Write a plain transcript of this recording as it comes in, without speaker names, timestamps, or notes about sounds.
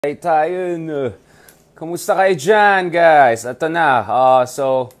Hey tayo. Kamusta kayo dyan, guys? Ito na.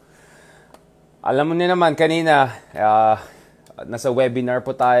 Alam mo niyo naman kanina, nasa webinar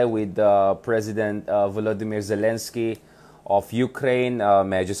po tayo with President Volodymyr Zelensky of Ukraine.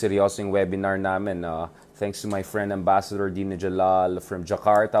 Medyo seryoso yung webinar namin. Thanks to my friend Ambassador Dina Jalal from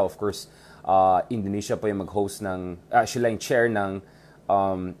Jakarta. Of course, Indonesia po yung mag-host siya yung chair ng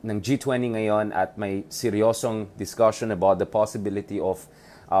G20 ngayon at may seryosong discussion about the possibility of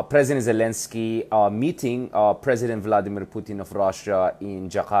President Zelensky meeting President Vladimir Putin of Russia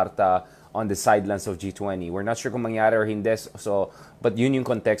in Jakarta on the sidelines of G20. We're not sure kung mangyari or hindi, but yun yung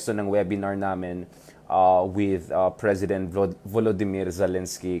konteksto ng webinar namin with President Volodymyr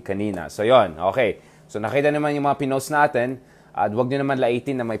Zelensky kanina. So yun, okay. So nakita naman yung mga pinost natin at wag nyo naman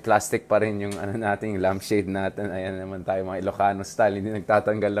laitin na may plastic pa rin yung natin, yung lampshade natin. Ayan naman tayo mga Ilocano style, hindi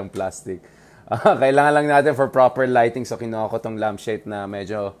nagtatanggal ng plastic. Kailangan lang natin for proper lighting, so kinuha ko tong lampshade na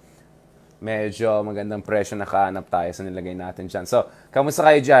medyo magandang presyo, nakahanap tayo, so nilagay natin dyan. So, kamusta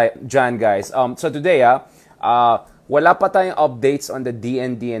kayo dyan, guys? So today, wala pa tayong updates on the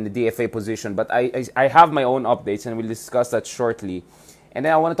DND and the DFA position, but I have my own updates and we'll discuss that shortly. And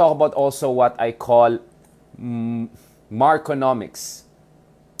then I want to talk about also what I call Marconomics,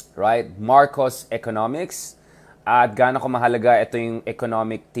 right? Marcos Economics. At gaano ko mahalaga ito yung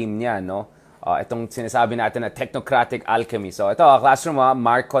economic team niya, no? Itong sinasabi natin na technocratic alchemy. So ito, classroom,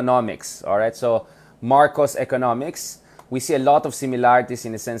 Marconomics. Alright, so Marcos Economics. We see a lot of similarities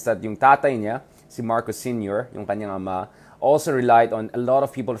in the sense that yung tatay niya, si Marcos Sr., yung kanyang ama, also relied on a lot of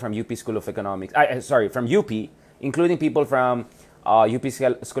people from UP School of Economics. From UP, including people from UP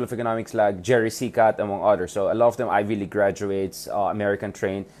School of Economics like Jerry Sikat, among others. So a lot of them Ivy League graduates, American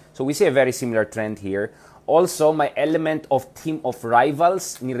trained. So we see a very similar trend here. Also, my element of team of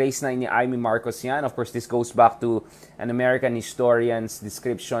rivals, ni-raise na ni Amy Marcos yan. Of course, this goes back to an American historian's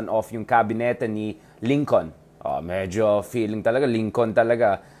description of yung kabinete ni Lincoln. Medyo feeling talaga, Lincoln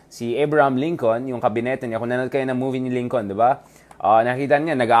talaga. Si Abraham Lincoln, yung kabinete niya, kung nanood kayo ng movie ni Lincoln, di ba? Nakita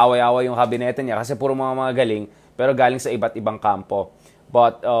niya, nag-aaway-aaway yung kabinete niya kasi puro mga galing, pero galing sa iba't ibang kampo.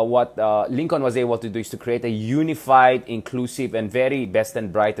 But what Lincoln was able to do is to create a unified, inclusive, and very best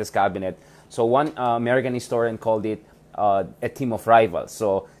and brightest cabinet. So one American historian called it a team of rivals.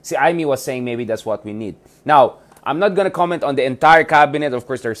 So si Amy was saying maybe that's what we need. Now, I'm not going to comment on the entire cabinet. Of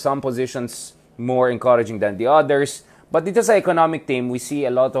course, there's some positions more encouraging than the others. But dito sa economic team, we see a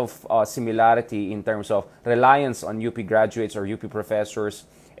lot of similarity in terms of reliance on UP graduates or UP professors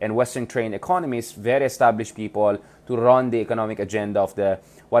and Western-trained economists, very established people, to run the economic agenda of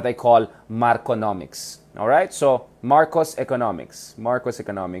what I call Marconomics. All right? So, Marcos Economics.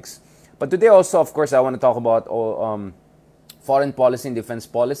 But today also, of course, I want to talk about foreign policy and defense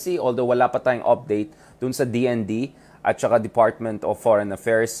policy, although wala pa tayong update dun sa DND at saka Department of Foreign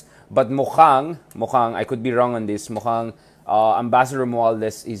Affairs. But mukhang, I could be wrong on this, mukhang Ambassador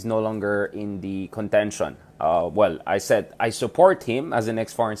Romualdez is no longer in the contention. Well, I said I support him as the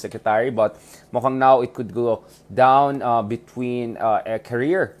next foreign secretary, but mukhang now it could go down between a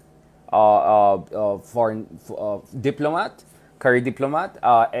career foreign career diplomat,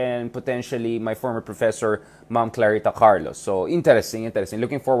 and potentially my former professor, Ma'am Clarita Carlos. So, interesting.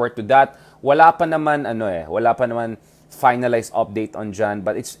 Looking forward to that. Wala pa naman finalized update on dyan,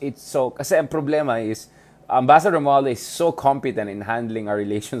 but it's so, kasi ang problema is, Ambassador Romualdez is so competent in handling our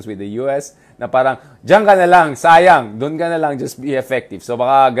relations with the US na parang, dyan ka na lang, sayang, doon ka na lang, just be effective. So,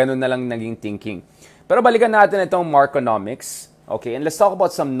 baka ganun na lang naging thinking. Pero balikan natin itong Marconomics. Okay, and let's talk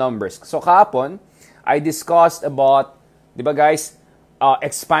about some numbers. So, kahapon, I discussed about, di ba guys,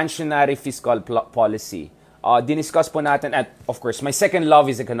 expansionary fiscal policy. Diniscuss po natin at, of course, my second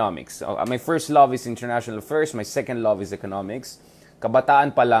love is economics. My first love is international affairs. My second love is economics.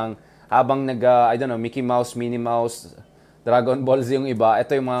 Kabataan pa lang, habang I don't know, Mickey Mouse, Minnie Mouse, Dragon Ball Z yung iba,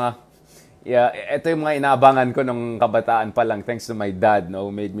 ito yung mga inaabangan ko nung kabataan pa lang, thanks to my dad, no,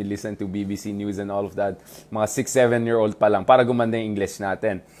 who made me listen to BBC News and all of that. Mga 6-7-year-old pa lang, para gumanda yung English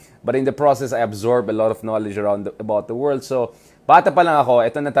natin. But in the process, I absorbed a lot of knowledge about the world. So, bata pa lang ako,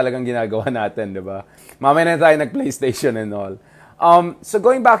 ito na talagang ginagawa natin, di ba? Mamaya na tayo nag-PlayStation and all. So,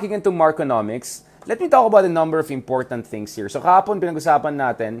 going back again to Marconomics, let me talk about a number of important things here. So, kahapon pinag-usapan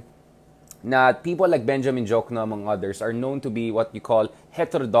natin na people like Benjamin Jokno, among others, are known to be what you call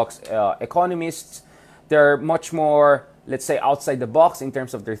heterodox economists. They're much more, let's say, outside the box in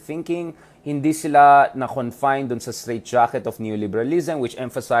terms of their thinking. Hindi sila na-confine dun sa straitjacket of neoliberalism, which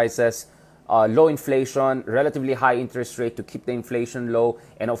emphasizes low inflation, relatively high interest rate to keep the inflation low,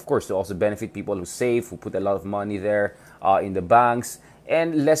 and of course to also benefit people who save, who put a lot of money there in the banks,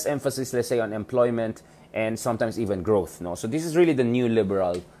 and less emphasis, let's say, on employment and sometimes even growth. No? So this is really the new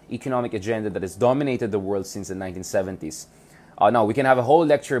liberal economic agenda that has dominated the world since the 1970s. Now, we can have a whole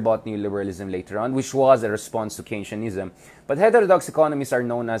lecture about neoliberalism later on, which was a response to Keynesianism. But heterodox economists are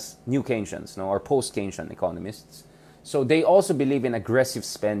known as new Keynesians, no, or post-Keynesian economists. So they also believe in aggressive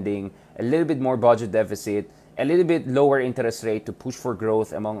spending, a little bit more budget deficit, a little bit lower interest rate to push for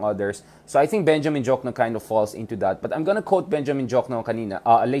growth, among others. So I think Benjamin Jokno kind of falls into that. But I'm going to quote Benjamin Jokno kanina,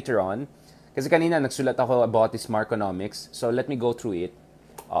 later on. Kasi kanina nagsulat ako about this Marconomics. So let me go through it.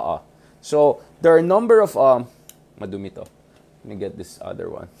 So there are a number of... madumi to. Let me get this other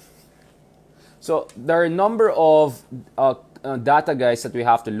one. So there are a number of data, guys, that we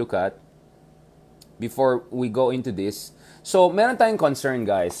have to look at before we go into this. So meron tayong concern,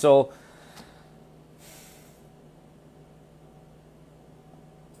 guys. So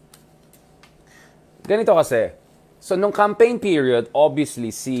ganito kasi. So nung campaign period, obviously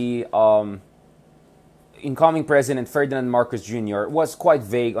si incoming President Ferdinand Marcos Jr. was quite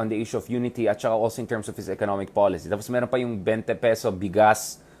vague on the issue of unity at saka also in terms of his economic policy. Tapos meron pa yung 20 peso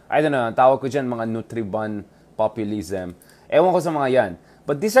bigas. I don't know, tawag ko dyan mga Nutribun populism. Ewan ko sa mga yan.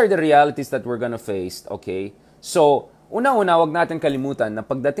 But these are the realities that we're gonna face, okay? So, una-una, wag natin kalimutan na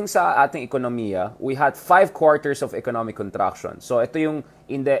pagdating sa ating ekonomiya, we had 5 quarters of economic contraction. So, ito yung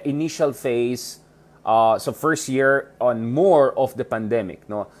in the initial phase, so first year on more of the pandemic,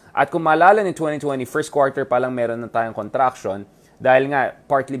 no? At kung maalala ni 2020, first quarter pa lang meron na tayong contraction dahil nga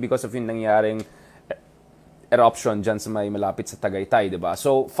partly because of yung nangyaring eruption dyan sa may malapit sa Tagaytay, diba?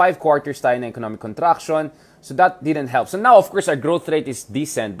 So 5 quarters tayo na economic contraction, so that didn't help. So now of course our growth rate is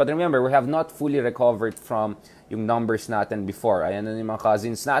decent, but remember we have not fully recovered from yung numbers natin before. Ayan na yung mga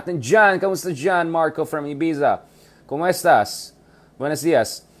cousins natin dyan. Kamusta dyan, Marco from Ibiza? ¿Cómo estás? Buenos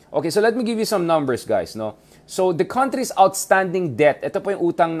días. Okay, so let me give you some numbers, guys, no? So, the country's outstanding debt, ito po yung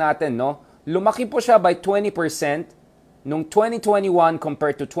utang natin, no? Lumaki po siya by 20% nung 2021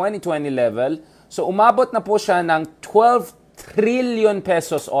 compared to 2020 level. So, umabot na po siya ng 12 trillion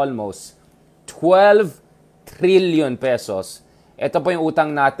pesos almost. 12 trillion pesos. Ito po yung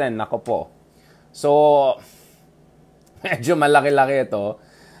utang natin, nako po. So, medyo malaki-laki ito.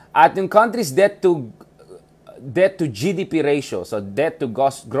 At yung country's debt to GDP ratio, so debt to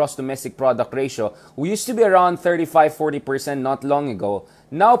gross domestic product ratio, we used to be around 35-40% not long ago.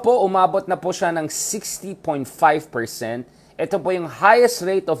 Now po, umabot na po siya ng 60.5%. Ito po yung highest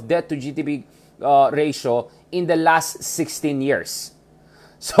rate of debt to GDP ratio in the last 16 years.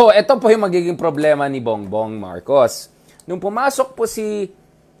 So, ito po yung magiging problema ni Bongbong Marcos. Nung pumasok po si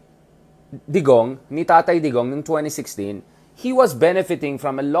Digong, ni Tatay Digong, noong 2016, he was benefiting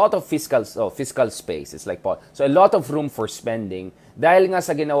from a lot of fiscal space. It's like, so a lot of room for spending dahil nga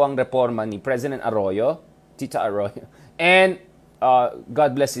sa ginawang reforma ni President Arroyo, Tita Arroyo, and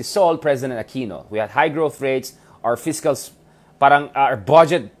God bless his soul, President Aquino. We had high growth rates, our our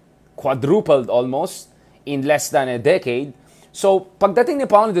budget quadrupled almost in less than a decade. So, pagdating ni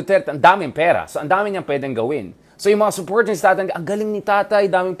Paolo Duterte, ang daming pera. So, ang dami niyang pwedeng gawin. So, yung mga supporters natin, ang galing ni tatay,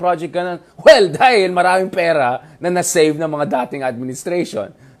 daming project ka na. Well, dahil maraming pera na na-save ng mga dating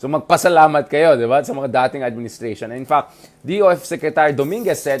administration. So, magpasalamat kayo, di ba, sa mga dating administration. And in fact, DOF Secretary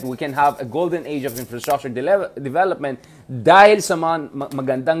Dominguez said we can have a golden age of infrastructure development dahil sa mga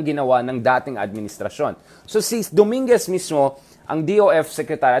magandang ginawa ng dating administrasyon. So, si Dominguez mismo, ang DOF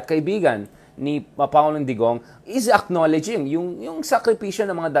Secretary at kaibigan ni Pangulong Digong, is acknowledging yung sakripisyo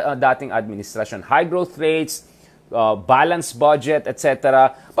ng mga dating administrasyon. High growth rates, balanced budget,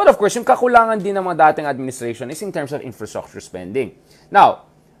 etc. But of course, yung kakulangan din ng mga dating administration is in terms of infrastructure spending. Now,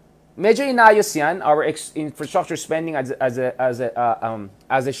 medyo inayos yan. Our infrastructure spending as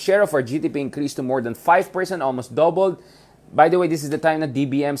a share of our GDP increased to more than 5%, almost doubled. By the way, this is the time na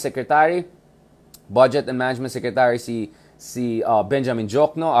DBM Secretary, Budget and Management Secretary, si Benjamin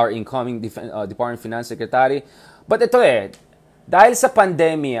Jokno, our incoming Department of Finance Secretary. But ito dahil sa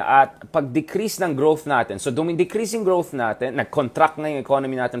pandemya at pag-decrease ng growth natin, so decreasing growth natin, nag-contract na yung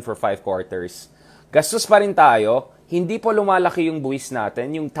economy natin for 5 quarters, gastos pa rin tayo, hindi po lumalaki yung buwis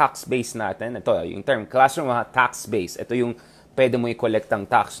natin, yung tax base natin, ito yung term, classroom tax base, ito yung pwede mo i-collect ang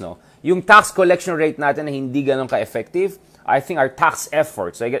tax, no? Yung tax collection rate natin na hindi ganun ka-effective, I think our tax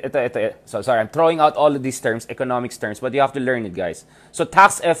effort, so sorry, I'm throwing out all of these terms, economics terms, but you have to learn it, guys. So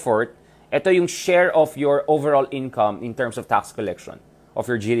tax effort, ito yung share of your overall income in terms of tax collection, of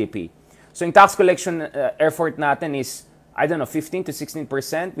your GDP. So yung tax collection effort natin is, I don't know, 15 to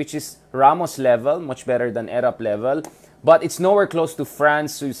 16%, which is Ramos level, much better than ERAP level. But it's nowhere close to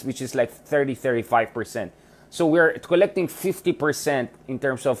France, which is like 30-35%. So we're collecting 50% in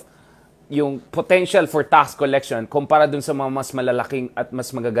terms of yung potential for tax collection kumpara dun sa mga mas malalaking at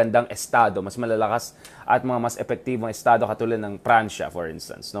mas magagandang estado, mas malalakas at mga mas epektibong estado katulad ng Pransya, for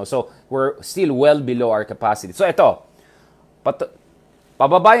instance. No? So, we're still well below our capacity. So, ito,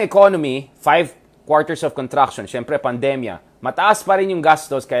 pababa yung economy, 5 quarters of contraction, syempre pandemya, mataas pa rin yung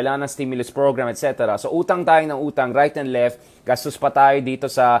gastos, kailangan ng stimulus program, etc. So, utang tayo ng utang, right and left, gastos pa tayo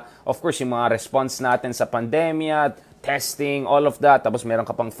dito sa, of course, yung mga response natin sa pandemya, testing, all of that. Tapos meron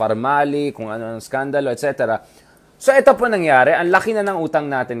ka pang formali, kung ano ang skandalo, etc. So, ito po nangyari. Ang laki na ng utang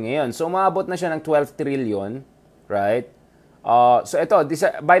natin ngayon. So, umabot na siya ng 12 trillion, right? So, ito,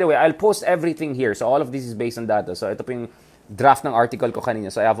 by the way, I'll post everything here. So, all of this is based on data. So, ito po yung draft ng article ko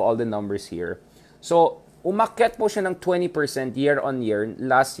kanina. So, I have all the numbers here. So, umakyat po siya ng 20% year-on-year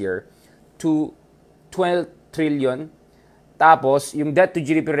last year to 12 trillion. Tapos, yung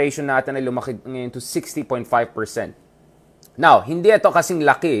debt-to-GDP ratio natin ay lumaki ngayon to 60.5%. Now, hindi ito kasing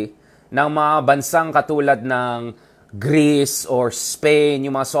laki ng mga bansang katulad ng Greece or Spain,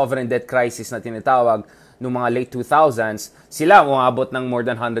 yung mga sovereign debt crisis na tinatawag noong mga late 2000s. Sila umabot ng more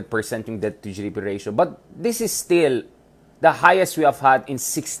than 100% yung debt-to-GDP ratio. But this is still the highest we have had in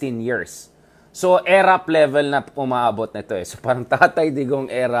 16 years. So, ERAP level na umaabot na ito eh. So, parang Tatay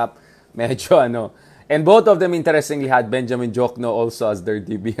Digong ERAP, medyo ano. And both of them, interestingly, had Benjamin Jokno also as their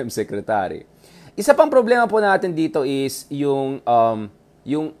DBM secretary. Isa pang problema po natin dito is yung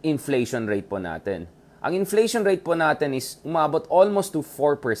inflation rate po natin. Ang inflation rate po natin is umabot almost to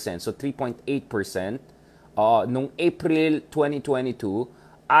 4%, so 3.8% nung April 2022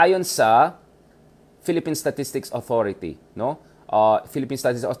 ayon sa Philippine Statistics Authority, no? Philippine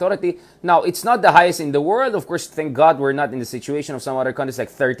Statistics Authority. Now, it's not the highest in the world. Of course, thank God we're not in the situation of some other countries like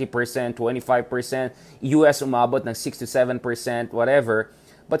 30%, 25%. US umabot ng 6 to 7%, whatever.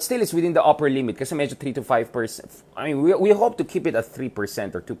 But still, it's within the upper limit kasi medyo 3 to 5%. I mean, we hope to keep it at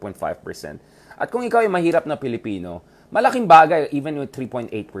 3% or 2.5%. At kung ikaw ay mahirap na Pilipino, malaking bagay even with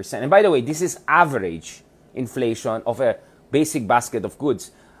 3.8%. And by the way, this is average inflation of a basic basket of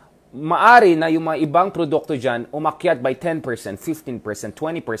goods. Maari na yung mga ibang produkto dyan umakyat by 10%, 15%,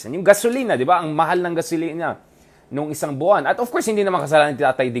 20%. Yung gasolina, di ba? Ang mahal ng gasolina nung isang buwan. At of course, hindi naman kasalanan ni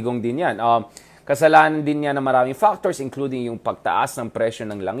Tatay Digong din yan. Kasalanan din niya ng maraming factors including yung pagtaas ng presyo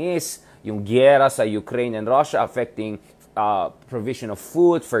ng langis, yung giyera sa Ukraine and Russia affecting provision of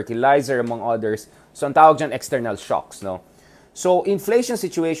food, fertilizer, among others. So, ang tawag dyan, external shocks, no? So, inflation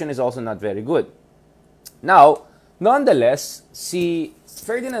situation is also not very good. Now, nonetheless, si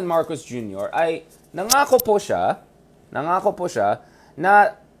Ferdinand Marcos Jr. ay nangako po siya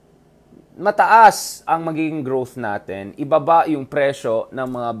na mataas ang magiging growth natin, ibaba yung presyo ng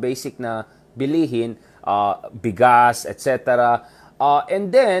mga basic na bilihin, bigas, etc.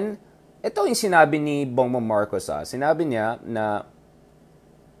 And then, ito yung sinabi ni Bongbong Marcos. Sinabi niya na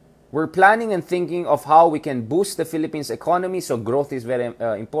we're planning and thinking of how we can boost the Philippines economy, so growth is very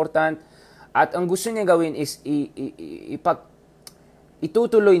important. At ang gusto niya gawin is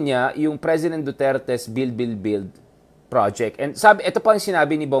itutuloy niya yung President Duterte's Build project. And ito pa yung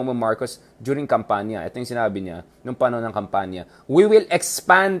sinabi ni Bongbong Marcos during kampanya. Ito yung sinabi niya nung panahon ng kampanya. We will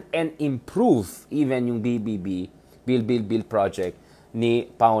expand and improve even yung BBB, Build project ni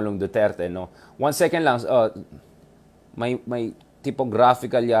Pangulong Duterte. No? 1 second lang. May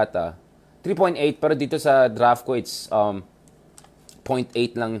typographical yata. 3.8 pero dito sa draft ko it's 0.8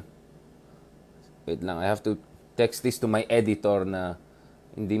 lang. Wait lang. I have to text this to my editor na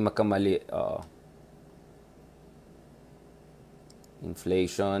hindi makamali.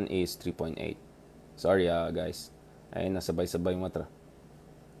 Inflation is 3.8. Sorry guys. Ay, nasabay-sabay yung matra.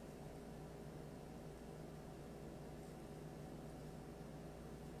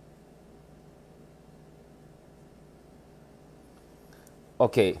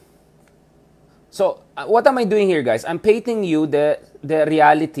 Okay. So, what am I doing here, guys? I'm painting you the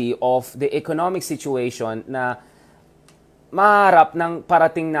reality of the economic situation na maharap ng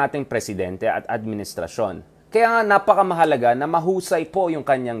parating nating presidente at administrasyon. Kaya nga napakamahalaga na mahusay po yung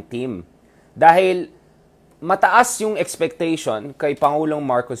kanyang team. Dahil mataas yung expectation kay Pangulong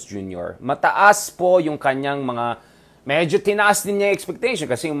Marcos Jr. Mataas po yung kanyang medyo tinaas din niya yung expectation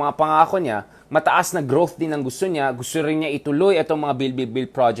kasi yung mga pangako niya, mataas na growth din ang gusto niya. Gusto rin niya ituloy itong mga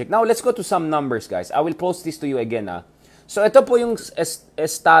build project. Now, let's go to some numbers, guys. I will post this to you again. So, ito po yung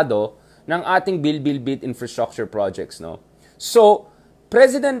estado ng ating build infrastructure projects. No? So,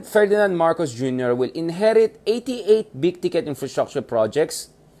 President Ferdinand Marcos Jr. will inherit 88 big-ticket infrastructure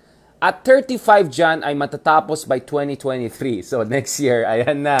projects at 35 dyan ay matatapos by 2023. So, next year,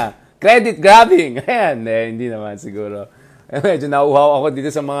 ayan na. Credit grabbing! Ayan, hindi naman siguro. Medyo nauhaw ako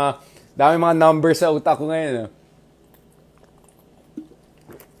dito sa dami mga numbers sa utak ko ngayon.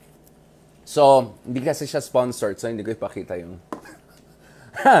 So, hindi kasi siya sponsored, so hindi ko ipakita yung...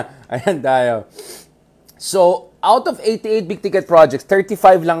 Ayan tayo. So, out of 88 big ticket projects,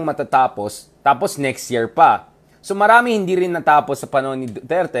 35 lang matatapos, tapos next year pa. So, marami hindi rin natapos sa panahon ni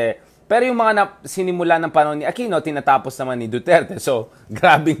Duterte, pero yung mga sinimula ng panahon ni Aquino, tinatapos naman ni Duterte. So,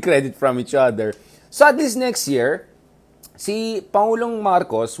 grabbing credit from each other. So, at least next year, si Pangulong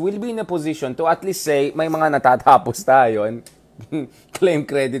Marcos will be in a position to at least say, may mga natatapos tayo and claim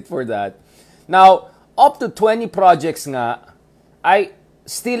credit for that. Now, up to 20 projects nga ay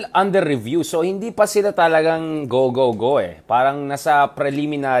still under review. So, hindi pa sila talagang go eh. Parang nasa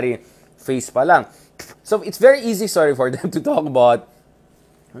preliminary phase pa lang. So, it's very easy, for them to talk about,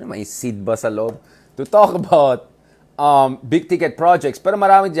 may seed ba sa loob? To talk about big ticket projects. Pero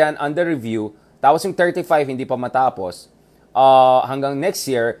marami dyan under review. Tapos yung 35 hindi pa matapos. Hanggang next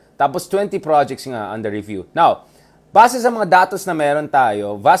year. Tapos 20 projects nga under review. Now, base sa mga datos na meron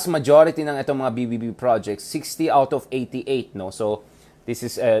tayo, vast majority ng itong mga BBB projects, 60 out of 88, no? So, this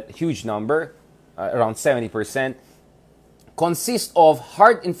is a huge number, around 70%, consist of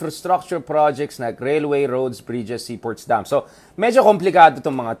hard infrastructure projects like railway, roads, bridges, seaports, dams. So, medyo komplikado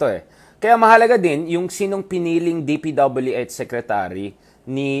itong mga to eh. Kaya mahalaga din yung sinong piniling DPWH Secretary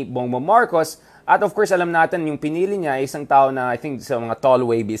ni Bongbong Marcos. At of course, alam natin yung pinili niya ay isang tao na I think sa mga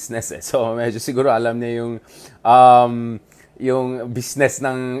tollway business eh. So, medyo siguro alam niya yung business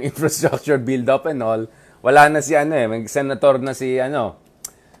ng infrastructure build-up and all. Wala na si may senator na si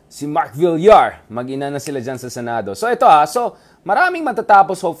Mark Villar. Mag-ina na sila dyan sa Senado. So ito so maraming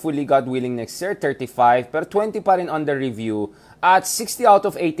matatapos hopefully, God willing, next year, 35, pero 20 pa rin under review. At 60 out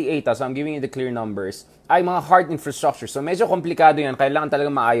of 88, so I'm giving you the clear numbers, ay mga hard infrastructure. So medyo komplikado yan, kailangan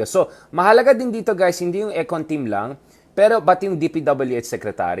talaga maayos. So mahalaga din dito guys, hindi yung Econ team lang, pero pati yung DPWH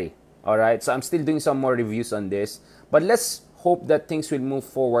Secretary. Alright, so I'm still doing some more reviews on this. But let's hope that things will move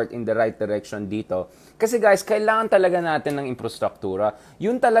forward in the right direction dito. Kasi guys, kailangan talaga natin ng infrastruktura.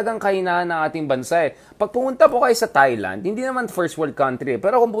 Yun talagang kahinaan ng ating bansa eh. Pag pumunta po kayo sa Thailand, hindi naman first world country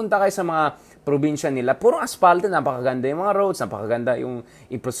pero kung pumunta kayo sa mga probinsya nila, purong aspalte, napakaganda yung mga roads, napakaganda yung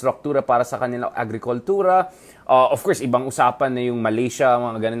infrastruktura para sa kanilang agrikultura. Of course, ibang usapan na yung Malaysia,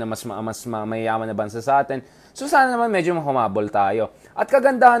 mga ganun na mas mayayaman na bansa sa atin. So sana naman medyo humabol tayo. At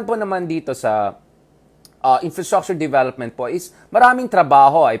kagandahan po naman dito sa infrastructure development po is maraming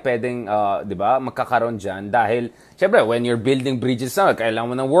trabaho ay pwedeng, di ba, magkakaroon dyan dahil, syempre, when you're building bridges na, kailangan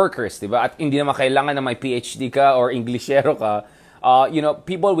mo ng workers, di ba? At hindi naman kailangan na may PhD ka or Englishero ka.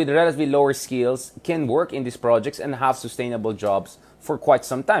 People with relatively lower skills can work in these projects and have sustainable jobs for quite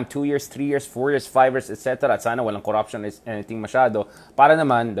some time. 2 years, 3 years, 4 years, 5 years, etc. At sana walang corruption or anything masyado. Para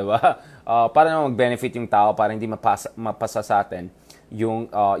naman, di ba? Para naman mag-benefit yung tao, para hindi mapasa sa atin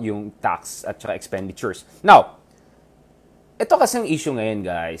yung tax at saka expenditures. Now, ito kasing issue ngayon,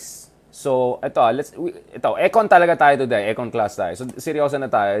 guys. So, ito, econ talaga tayo today, econ class tayo. So, seryoso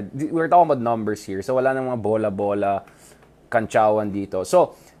na tayo. We're talking about numbers here. So, wala nang mga bola-bola, kantsawan dito.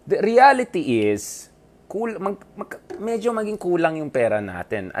 So, the reality is, medyo maging kulang yung pera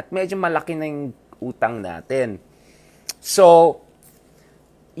natin at medyo malaki na yung utang natin. So,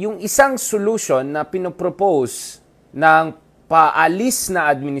 yung isang solution na pinopropose ng paalis na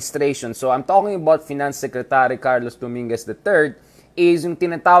administration, so I'm talking about Finance Secretary Carlos Dominguez III, is yung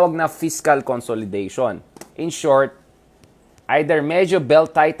tinatawag na fiscal consolidation. In short, either medyo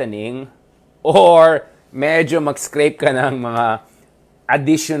belt-tightening or medyo mag-scrape ka ng mga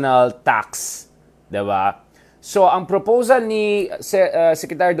additional tax. Diba? So, ang proposal ni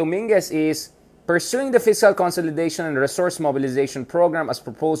Secretary Dominguez is pursuing the fiscal consolidation and resource mobilization program as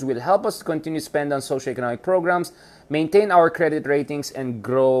proposed will help us to continue spend on socio-economic programs, maintain our credit ratings, and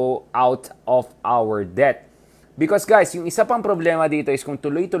grow out of our debt. Because guys, yung isa pang problema dito is kung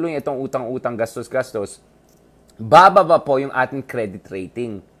tuloy-tuloy itong utang-utang, gastos-gastos, bababa po yung ating credit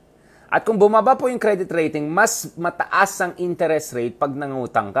rating. At kung bumaba po yung credit rating, mas mataas ang interest rate pag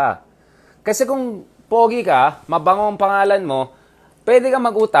nangutang ka. Kasi kung pogi ka, mabango ang pangalan mo, pwede ka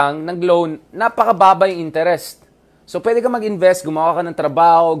mag-utang ng loan, napakababa yung interest. So, pwede ka mag-invest, gumawa ka ng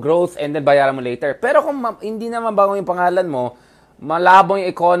trabaho, growth, and then bayaran mo later. Pero kung hindi na mabango yung pangalan mo, malabo yung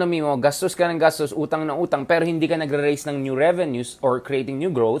economy mo, gastos ka ng gastos, utang ng utang, pero hindi ka nagre-raise ng new revenues or creating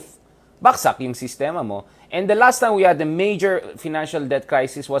new growth, baksak yung sistema mo. And the last time we had a major financial debt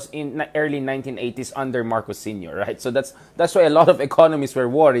crisis was in early 1980s under Marcos Sr., right? So, that's why a lot of economists were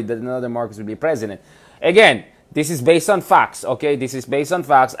worried that another Marcos would be president. Again, this is based on facts, okay? This is based on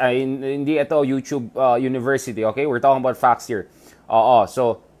facts. Hindi ito YouTube University, okay? We're talking about facts here.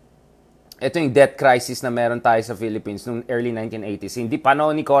 So, ito yung debt crisis na meron tayo sa Philippines noong early 1980s. Hindi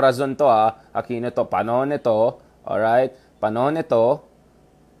panahon ni Corazon to, Aquino to. Panahon ito, alright? Panahon ito.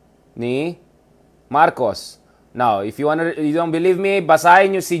 ni Marcos. Now, if you don't believe me,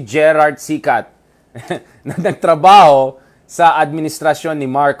 basahin nyo si Gerard Sikat na nagtrabaho sa administrasyon ni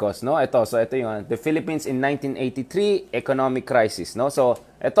Marcos, no? Ito yung The Philippines in 1983 economic crisis, no? So,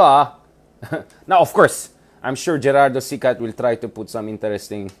 ito now of course, I'm sure Gerardo Sikat will try to put some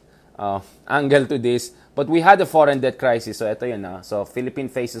interesting angle to this, but we had a foreign debt crisis. So, ito yun So, Philippine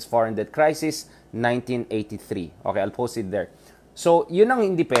faces foreign debt crisis 1983. Okay, I'll post it there. So, yun ang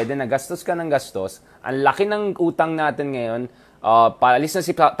hindi pwede, nagastos ka ng gastos. Ang laki ng utang natin ngayon, paalis na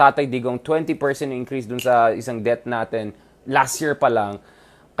si Tatay Digong, 20% increase dun sa isang debt natin last year pa lang.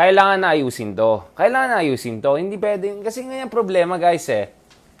 Kailangan na ayusin to. Hindi pwede. Kasi ngayon problema, guys,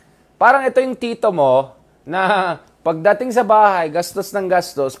 parang ito yung tito mo na pagdating sa bahay, gastos ng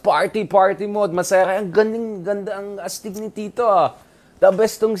gastos, party mode, masaya kayo. Ang ganda ang astig ni tito, The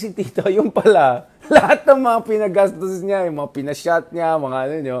best tong si tito, yung pala, lahat ng mga pinagastos niya, yung mga pinashot niya,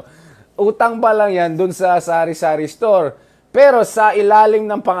 mga utang pa lang yan dun sa sari-sari store. Pero sa ilalim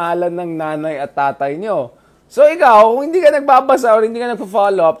ng pangalan ng nanay at tatay nyo. So ikaw, kung hindi ka nagbabasa or hindi ka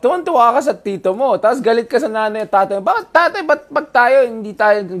nagpa-follow up, tuwan-tuwa ka sa tito mo. Tapos galit ka sa nanay at tatay. Bakit tatay, ba't tayo, hindi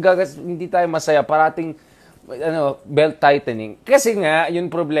tayo masaya? Parating, belt tightening. Kasi nga, yung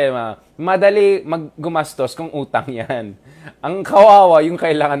problema, madali gumastos kung utang yan. Ang kawawa, yung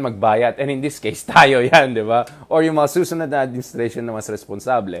kailangan magbayad. And in this case, tayo yan, di ba? Or yung mga susunod na administration na mas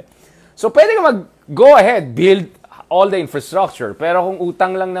responsable. So, pwede ka go ahead, build all the infrastructure. Pero kung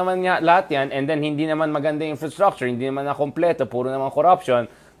utang lang naman lahat yan, and then hindi naman maganda yung infrastructure, hindi naman na kompleto, puro naman corruption,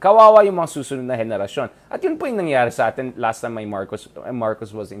 kawawa yung mga susunod na henerasyon. At yun po yung nangyari sa atin last time Marcos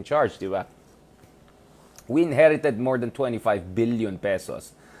was in charge, di ba? We inherited more than 25 billion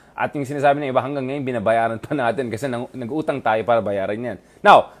pesos. At yung sinasabi ng iba hanggang ngayon, binabayaran pa natin kasi nag-utang tayo para bayaran yan.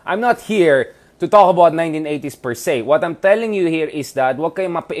 Now, I'm not here to talk about 1980s per se. What I'm telling you here is that huwag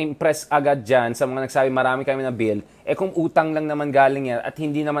kayong mapa-impress agad dyan sa mga nagsabi marami kami na bill, kung utang lang naman galing yan at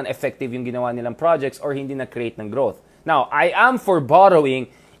hindi naman effective yung ginawa nilang projects or hindi na-create ng growth. Now, I am for borrowing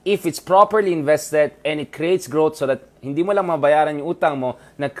if it's properly invested and it creates growth so that hindi mo lang mabayaran yung utang mo,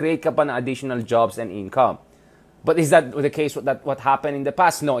 na-create ka pa ng additional jobs and income. But is that the case what happened in the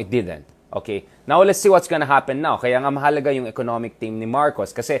past? No, it didn't. Okay? Now, let's see what's gonna happen now. Kaya nga mahalaga yung economic team ni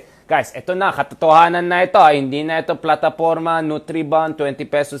Marcos. Kasi, guys, ito na, katotohanan na ito. Hindi na ito plataforma, Nutribon, 20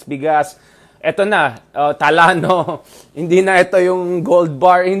 pesos bigas. Ito na, Talano. Hindi na ito yung gold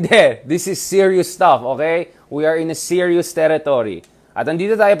bar. Hindi. This is serious stuff, okay? We are in a serious territory. At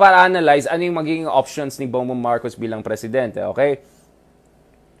andito tayo para analyze ano yung magiging options ni Bongbong Marcos bilang presidente, okay?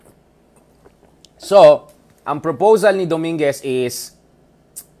 So, ang proposal ni Dominguez is,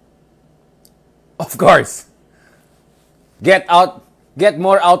 of course, get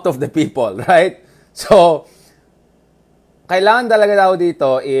more out of the people, right? So, kailangan talaga daw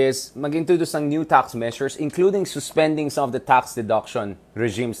dito is mag-introduce ng new tax measures, including suspending some of the tax deduction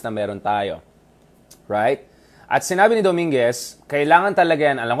regimes na meron tayo, right? At sinabi ni Dominguez, kailangan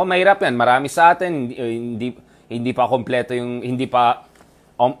talaga yan. Alam ko, mahirap yan. Marami sa atin, hindi pa kompleto yung, hindi pa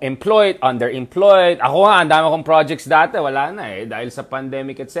employed, underemployed. Ako nga, ang dami kong projects dati, wala na dahil sa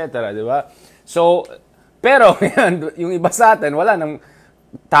pandemic, etc. Di ba? So, pero yung iba sa atin, wala nang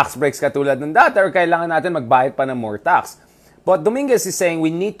tax breaks katulad ng dati or kailangan natin magbayad pa ng more tax. But Dominguez is saying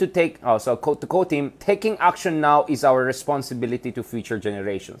we need to take, to quote him, taking action now is our responsibility to future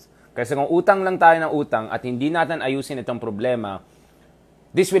generations. Kasi kung utang lang tayo ng utang at hindi natin ayusin itong problema,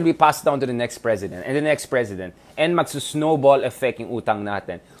 this will be passed down to the next president and the next president and magsusnowball effect yung utang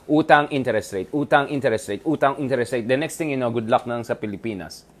natin. Utang, interest rate, utang, interest rate, utang, interest rate. The next thing you know, good luck na sa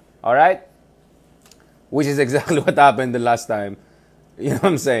Pilipinas. Alright? Which is exactly what happened the last time. You know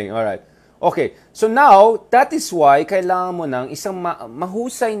what I'm saying? Alright. Okay. So now, that is why kailangan mo ng isang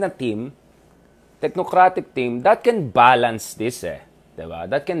mahusay na team, technocratic team, that can balance this Diba?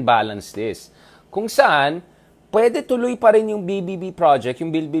 That can balance this. Kung saan, pwede tuloy pa rin yung BBB project,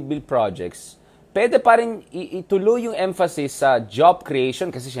 yung Build projects. Pwede pa rin ituloy yung emphasis sa job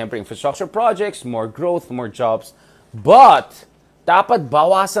creation kasi syempre infrastructure projects, more growth, more jobs. But, dapat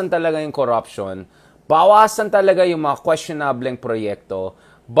bawasan talaga yung corruption, bawasan talaga yung mga questionable proyekto,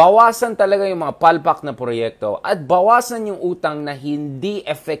 bawasan talaga yung mga palpak na proyekto, at bawasan yung utang na hindi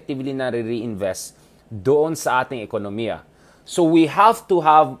effectively na re-reinvest doon sa ating ekonomiya. So we have to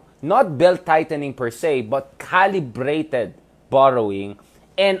have not belt-tightening per se, but calibrated borrowing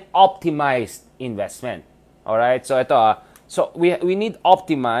and optimized investment. Alright? So ito So we need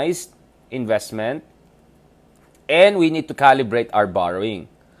optimized investment and we need to calibrate our borrowing.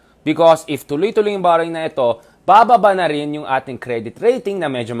 Because if tuloy-tuloy yung borrowing na ito, bababa na rin yung ating credit rating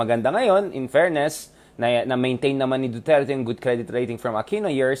na medyo maganda ngayon, in fairness, na maintain naman ni Duterte yung good credit rating from Aquino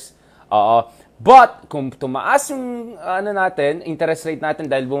years. But, kung tumaas yung natin, interest rate natin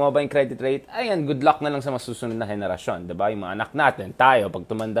dahil bumaba yung credit rate, ayan, good luck na lang sa masusunod na henerasyon, di ba? Yung mga anak natin, tayo, pag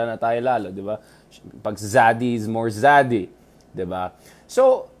tumanda na tayo lalo, di ba? Pag zaddy is more zaddy, di ba?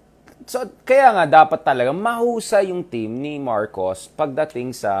 So, kaya nga, dapat talaga mahusay yung team ni Marcos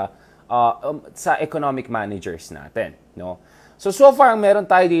pagdating sa economic managers natin, no? So far, ang meron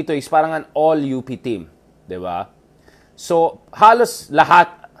tayo dito is parang an all-UP team, di ba? So, halos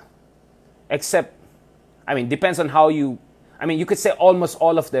lahat, except, depends on how you could say almost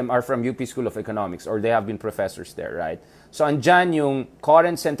all of them are from UP School of Economics or they have been professors there, right? So, andyan yung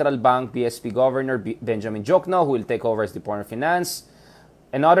current Central Bank BSP Governor Benjamin Jokno, who will take over as Department of Finance.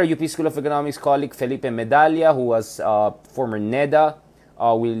 Another UP School of Economics colleague, Felipe Medalla, who was former NEDA,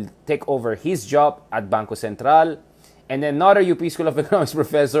 will take over his job at Bangko Sentral. And then another UP School of Economics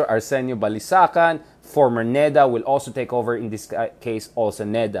professor, Arsenio Balisacan, former NEDA, will also take over, in this case, also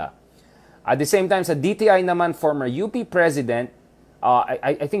NEDA. At the same time, sa DTI naman, former UP President,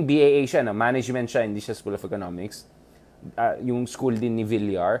 I think BAA siya, management siya, hindi siya School of Economics, yung school din ni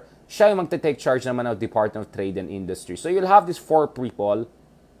Villar, siya yung magte-take charge naman ng Department of Trade and Industry. So you'll have these 4 people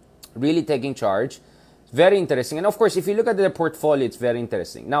really taking charge. Very interesting. And of course, if you look at their portfolio, it's very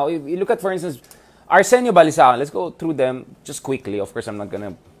interesting. Now, if you look at, for instance, Arsenio Balisacan, let's go through them just quickly. Of course, I'm not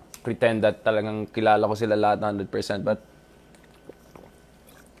gonna pretend that talagang kilala ko sila lahat 100%, but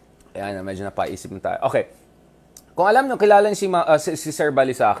ayan, medyo napaisip na tayo. Okay. Kung alam nyo, kilala si Sir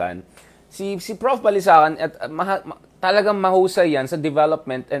Balisacan, si Prof. Balisacan, talagang mahusay yan sa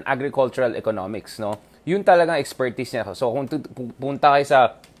development and agricultural economics, no? Yun talagang expertise niya. So, kung punta kayo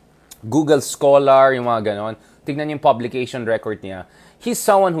sa Google Scholar, yung mga ganon, tignan yung publication record niya. He's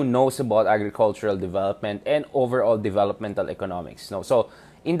someone who knows about agricultural development and overall developmental economics, no? So,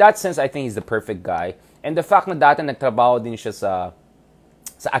 in that sense, I think he's the perfect guy. And the fact na dati nagtrabaho din siya sa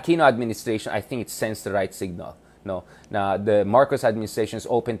Aquino administration, I think it sends the right signal, no? Na the Marcos administration is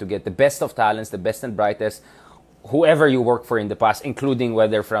open to get the best of talents, the best and brightest, whoever you work for in the past, including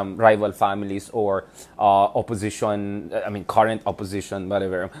whether from rival families or opposition, current opposition,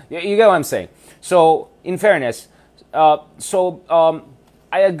 whatever. You get what I'm saying? So, in fairness, I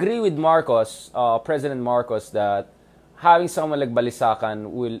agree with Marcos, President Marcos, that having someone like Balisacan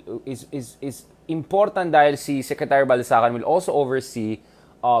is important dahil si Secretary Balisacan will also oversee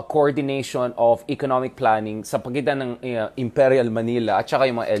coordination of economic planning sa pagitan ng Imperial Manila at saka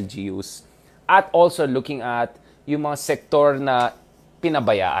yung mga LGUs. At also looking at yung mga sektor na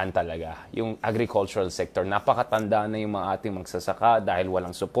pinabayaan talaga. Yung agricultural sector. Napakatanda na yung mga ating magsasaka dahil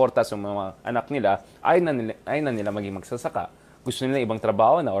walang suporta sa mga anak nila. Ayaw na nila maging magsasaka. Gusto nila ibang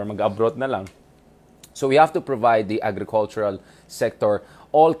trabaho na or mag-abroad na lang. So we have to provide the agricultural sector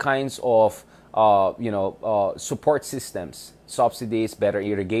all kinds of support systems, subsidies, better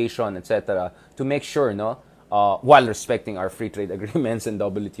irrigation, etc., to make sure, while respecting our free trade agreements and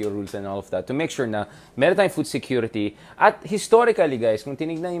WTO rules and all of that, to make sure na meron tayong food security. At historically, guys, kung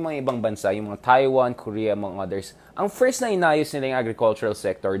tinignan yung mga ibang bansa, yung mga Taiwan, Korea, among others, ang first na inayos nila yung agricultural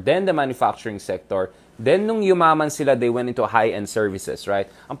sector, then the manufacturing sector, then nung yumaman sila, they went into high-end services, right?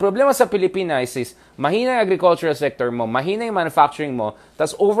 Ang problema sa Pilipinas is, mahina yung agricultural sector mo, mahina yung manufacturing mo,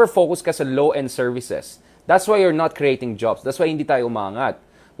 tas over-focus ka sa low-end services. That's why you're not creating jobs. That's why hindi tayo umangat.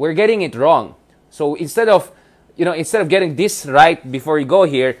 We're getting it wrong. So instead of getting this right before we go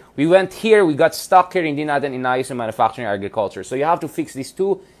here, we went here, we got stuck here, hindi natin inayos yung manufacturing agriculture. So you have to fix these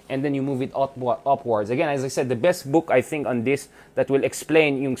two, and then you move it upwards. Again, as I said, the best book I think on this that will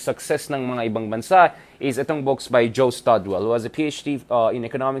explain yung success ng mga ibang bansa is itong books by Joe Studwell, who has a PhD in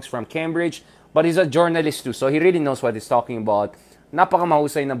economics from Cambridge, but he's a journalist too, so he really knows what he's talking about.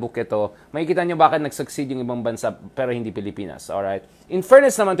 Napakamahusay na book ito. Makikita nyo bakit nag-succeed yung ibang bansa pero hindi Pilipinas. Alright? In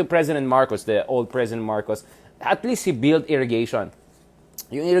fairness naman to President Marcos, the old President Marcos, at least he built irrigation.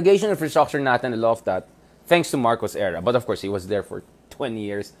 Yung irrigation infrastructure natin, I love that. Thanks to Marcos era. But of course, he was there for 20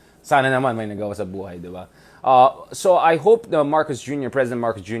 years. Sana naman may nagawa sa buhay, di ba? So I hope President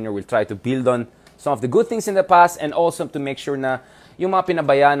Marcos Jr. will try to build on some of the good things in the past and also to make sure na yung mga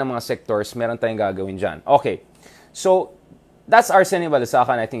pinabayaan ng mga sectors, meron tayong gagawin dyan. Okay. So, that's Arsenio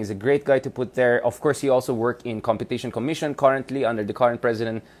Balisacan. I think he's a great guy to put there. Of course, he also worked in Competition Commission currently under the current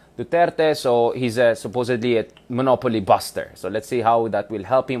President Duterte. So he's supposedly a monopoly buster. So let's see how that will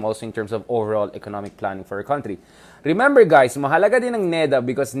help him also in terms of overall economic planning for our country. Remember guys, mahalaga din ng NEDA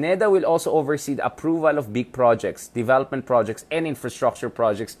because NEDA will also oversee the approval of big projects, development projects, and infrastructure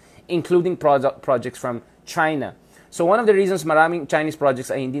projects, including projects from China. So one of the reasons maraming Chinese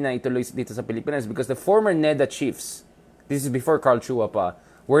projects ay hindi na ituloy dito sa Pilipinas is because the former NEDA chiefs, this is before Carl Chua pa,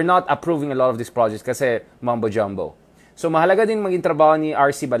 we're not approving a lot of these projects kasi mambo-jumbo. So mahalaga din maging trabaho ni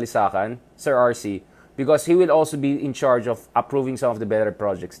RC Balisacan, Sir RC, because he will also be in charge of approving some of the better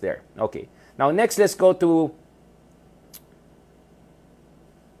projects there. Okay. Now next, let's go to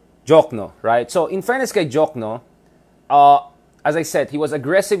Jokno, right? So in fairness kay Jokno, as I said, he was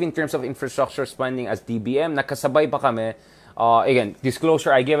aggressive in terms of infrastructure spending as DBM. Nakasabay pa kami. Again,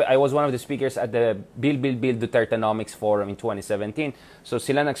 disclosure, I was one of the speakers at the Build Dutertenomics Forum in 2017. So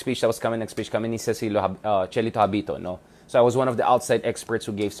sila nag-speech, tapos kami nag-speech kami ni Cecilio Chelito Habito, no? So I was one of the outside experts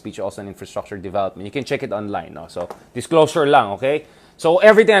who gave speech also on infrastructure development. You can check it online, no? So disclosure lang, okay? So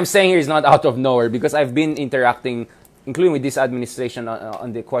everything I'm saying here is not out of nowhere because I've been interacting, including with this administration,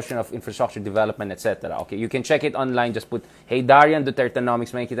 on the question of infrastructure development, etc. Okay, you can check it online. Just put, hey, Darian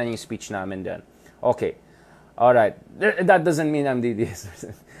Dutertenomics, makikita niyo yung speech namin dyan. Okay. All right. That doesn't mean I'm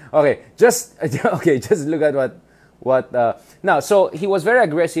DDS. Okay, just look at what now. So he was very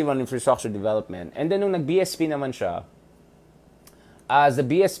aggressive on infrastructure development, and then nung nag-BSP naman siya, as the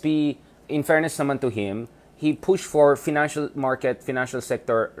BSP, in fairness naman to him, he pushed for financial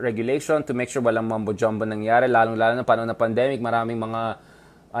sector regulation to make sure walang mambo-jumbo nangyari, lalong-lalo na panahon na pandemic, maraming mga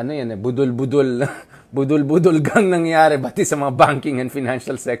budul-budul gang nangyari pati sa mga banking and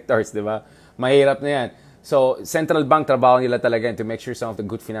financial sectors, di ba? Mahirap na yan. So, central bank trabaho nila talaga to make sure some of the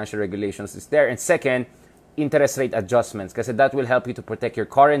good financial regulations is there. And second, interest rate adjustments kasi that will help you to protect your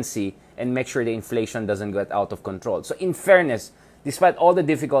currency and make sure the inflation doesn't get out of control. So, in fairness, despite all the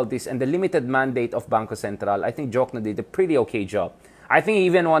difficulties and the limited mandate of Bangko Sentral, I think Jokno did a pretty okay job. I think he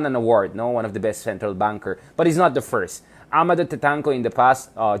even won an award, no, one of the best central banker, but he's not the first. Amado Tetanco in the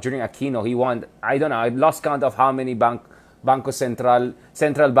past, during Aquino, he won, I don't know, I lost count of how many Bangko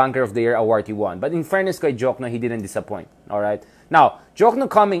Central Banker of the Year award he won. But in fairness kay Jokno, he didn't disappoint. Alright? Now, Jokno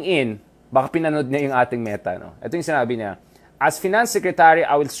coming in, baka pinanood niya yung ating meta, no? Ito yung sinabi niya, as Finance Secretary,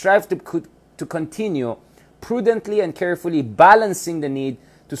 I will strive to continue prudently and carefully balancing the need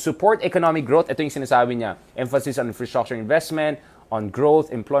to support economic growth. Ito yung sinasabi niya, emphasis on infrastructure investment, on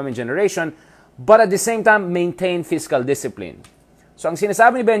growth, employment generation, but at the same time, maintain fiscal discipline. So, ang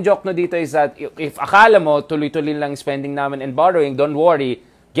sinasabi ni Ben Jokno dito is that if akala mo tuloy-tuloy lang spending namin and borrowing, don't worry,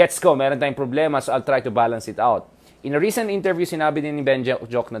 gets ko, meron tayong problema, so I'll try to balance it out. In a recent interview, sinabi din ni Ben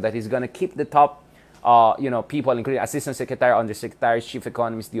Jokno that he's gonna keep the top people, including Assistant Secretary, Undersecretary, Chief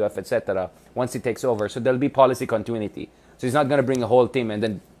Economist, DOF, etc., once he takes over. So, there'll be policy continuity. So, he's not gonna bring a whole team and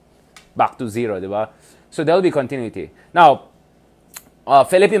then back to zero, di ba? So, there'll be continuity. Now,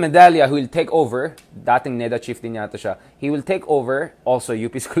 Felipe Medalla, who will take over, dating NEDA chief din yata siya, he will take over, also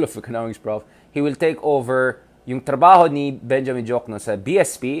UP School of Economics prof, he will take over yung trabaho ni Benjamin Jokno sa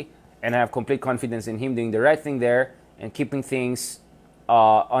BSP, and I have complete confidence in him doing the right thing there and keeping things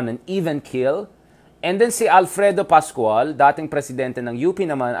on an even keel. And then si Alfredo Pascual, dating presidente ng UP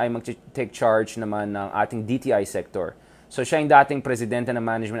naman, ay mag-take charge naman ng ating DTI sector. So siya yung dating presidente ng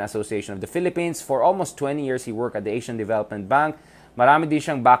Management Association of the Philippines. For almost 20 years, he worked at the Asian Development Bank. Marami din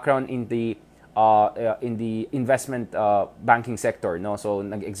siyang background in the investment banking sector, no? So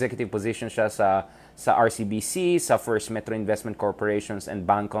nag-executive position siya sa RCBC, sa First Metro Investment Corporations and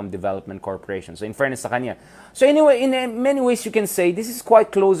Bancom Development Corporation. So in fairness sa kanya. So anyway, in many ways you can say this is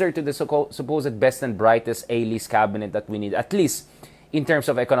quite closer to the supposed best and brightest A-list cabinet that we need, at least in terms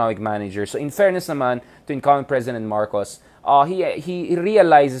of economic manager. So in fairness naman to incumbent President Marcos, he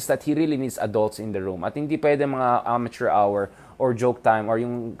realizes that he really needs adults in the room. At hindi pwede mga amateur hour or joke time or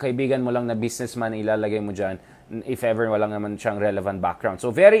yung kaibigan mo lang na businessman ilalagay mo dyan if ever walang naman siyang relevant background.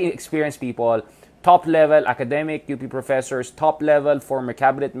 So very experienced people, top-level academic UP professors, top-level former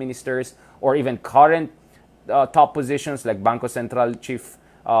cabinet ministers, or even current top positions like Bangko Sentral chief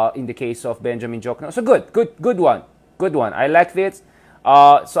in the case of Benjamin Jokno. So good one. Good one. I like this.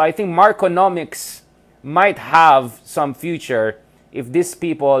 So I think Marconomics might have some future if these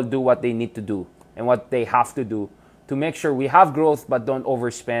people do what they need to do and what they have to do to make sure we have growth but don't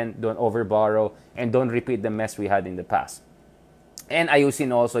overspend, don't overborrow, and don't repeat the mess we had in the past. And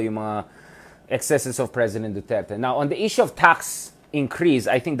ayusin also yung mga excesses of President Duterte. Now, on the issue of tax increase,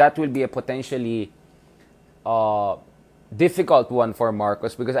 I think that will be a potentially difficult one for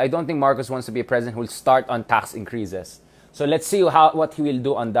Marcos because I don't think Marcos wants to be a president who will start on tax increases. So let's see what he will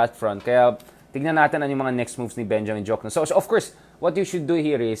do on that front. Kaya tignan natin ano yung mga next moves ni Benjamin Jokno. So of course, what you should do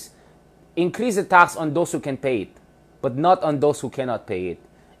here is increase the tax on those who can pay it, but not on those who cannot pay it.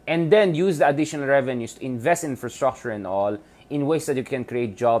 And then use the additional revenues to invest in infrastructure and all in ways that you can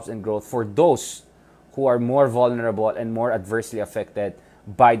create jobs and growth for those who are more vulnerable and more adversely affected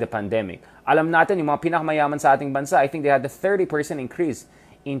by the pandemic. Alam natin, yung mga pinakamayaman sa ating bansa, I think they had a 30% increase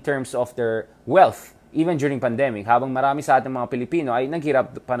in terms of their wealth even during pandemic, habang marami sa ating mga Pilipino ay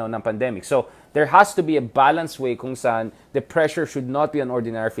naghirap panahon ng pandemic. So, there has to be a balanced way kung saan the pressure should not be on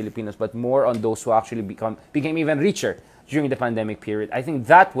ordinary Filipinos but more on those who actually became even richer during the pandemic period. I think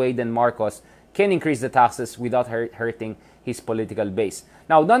that way, then Marcos can increase the taxes without hurting his political base.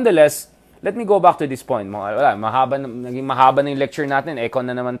 Now, nonetheless, let me go back to this point. Naging mahaba na yung lecture natin. Econ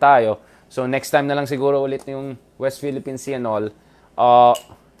na naman tayo. So, next time na lang siguro ulit yung West Philippine Sea and all.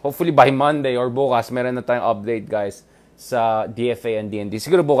 Hopefully by Monday or bukas, meron na tayong update, guys, sa DFA and DND.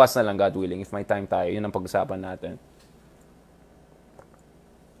 Siguro bukas na lang, God willing, if may time tayo. Yun ang pag-usapan natin.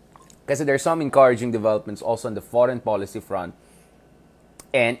 Kasi there's some encouraging developments also on the foreign policy front.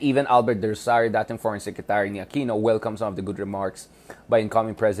 And even Albert Rosario, dating Foreign Secretary ni Aquino, welcomed some of the good remarks by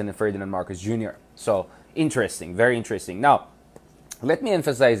incoming President Ferdinand Marcos Jr. So, interesting. Very interesting. Now, let me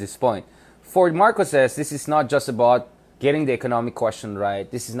emphasize this point. For Marcoses, this is not just about getting the economic question right.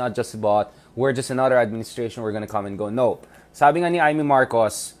 This is not just about we're just another administration, we're gonna come and go. No. Sabi nga ni Amy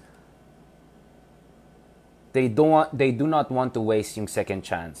Marcos, they do not want to waste yung second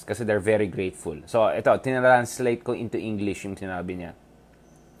chance kasi they're very grateful. So, ito, tinranslate ko into English yung sinabi niya.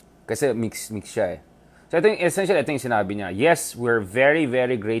 Kasi mix siya eh. So, essentially, ito yung sinabi niya. Yes, we're very,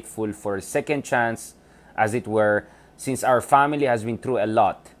 very grateful for second chance, as it were, since our family has been through a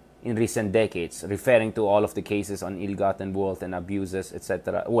lot in recent decades, referring to all of the cases on ill-gotten wealth and abuses,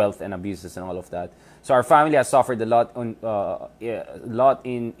 etc., wealth and abuses and all of that. So our family has suffered a lot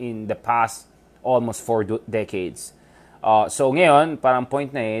in the past almost 4 decades. So ngayon, parang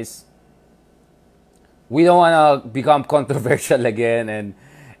point na is, we don't want to become controversial again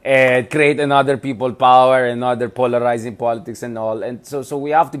and create another people power, another polarizing politics and all. And so we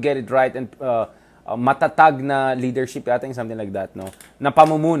have to get it right and matatag na leadership yating something like that, no? Na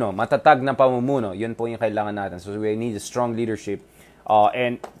pamumuno, matatag na pamumuno. Yun po yung kailangan natin. So we need a strong leadership.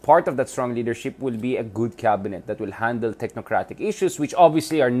 And part of that strong leadership will be a good cabinet that will handle technocratic issues which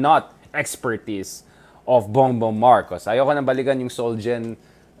obviously are not expertise of Bongbong Marcos. Ayoko na balikan yung solvent,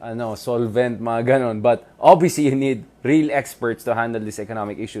 mga ganon. But obviously you need real experts to handle these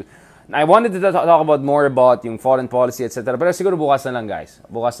economic issues. I wanted to talk about more about yung foreign policy, etc. Pero siguro bukas na lang, guys.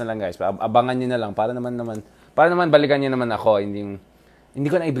 Abangan niyo na lang para naman balikan niyo naman ako. Hindi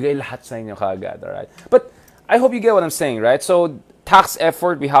ko na ibigay lahat sa inyo kaagad, alright? But I hope you get what I'm saying, right? So, tax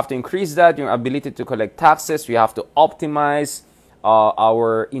effort, we have to increase that. Yung ability to collect taxes, we have to optimize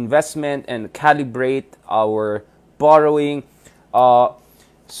our investment and calibrate our borrowing.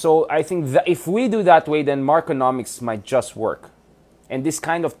 So, I think that if we do that way, then Marconomics might just work. And this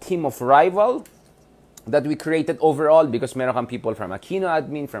kind of team of rival that we created overall, because meron kang people from Aquino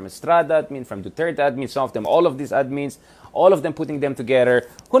admin, from Estrada admin, from Duterte admin, some of them, all of these admins, all of them putting them together,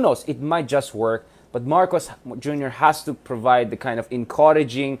 who knows, it might just work. But Marcos Jr. has to provide the kind of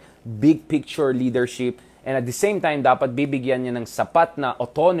encouraging, big picture leadership, and at the same time, dapat bibigyan niya ng sapat na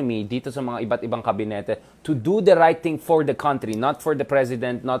autonomy dito sa mga iba't ibang kabinete to do the right thing for the country, not for the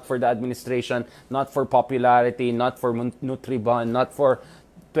president, not for the administration, not for popularity, not for Nutribon, not for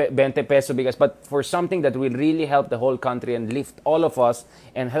 20 peso bigas, but for something that will really help the whole country and lift all of us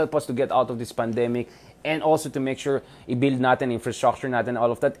and help us to get out of this pandemic, and also to make sure i-build natin infrastructure natin,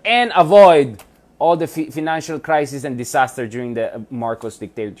 all of that, and avoid all the financial crisis and disaster during the Marcos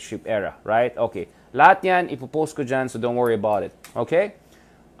dictatorship era, right? Okay. Lahat yan, ipopost ko dyan, so don't worry about it. Okay?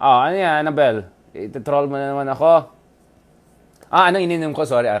 Ano yan, Annabelle? Ito-troll mo na naman ako. Anong ininom ko?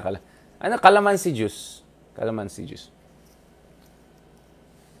 Sorry, calamansi juice. Calamansi juice.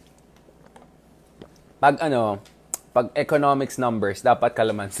 Pag economics numbers, dapat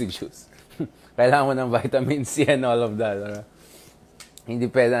calamansi juice. Kailangan mo ng vitamin C and all of that.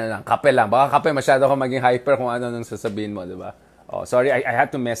 Hindi pwede na lang. Kape lang. Baka kape, masyado ako maging hyper kung ano nang sasabihin mo, diba? Oh, sorry, I had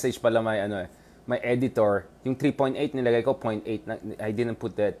to message pala my editor, yung 3.8 nilagay ko 0.8. I didn't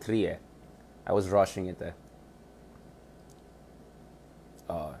put the 3 eh. I was rushing it eh.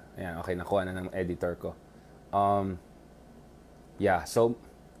 Oh, yan, okay, nakuha na ng editor ko. Yeah, so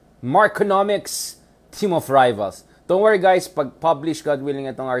Marconomics, team of rivals. Don't worry guys, pag publish, God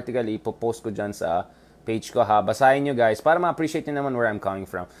willing, itong article, ipopost ko dyan sa page ko ha. Basahin nyo guys, para ma-appreciate nyo naman where I'm coming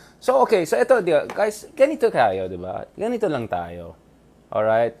from. So okay, so ito guys, ganito tayo, diba? Ganito lang tayo.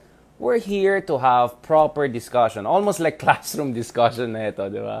 Alright? We're here to have proper discussion. Almost like classroom discussion na ito,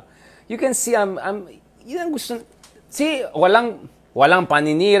 di ba? You can see, yun ang gusto. See, walang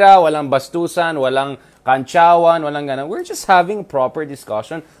paninira, walang bastusan, walang kantsawan, walang ganun. We're just having proper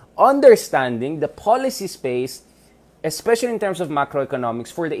discussion, understanding the policy space, especially in terms of macroeconomics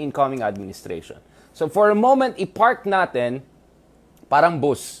for the incoming administration. So for a moment, i-park natin parang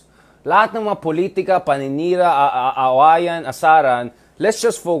bus. Lahat ng mga politika, paninira, awayan, asaran, let's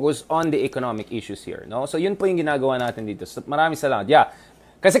just focus on the economic issues here, no? So yun po yung ginagawa natin dito. So, maraming salamat. Yeah.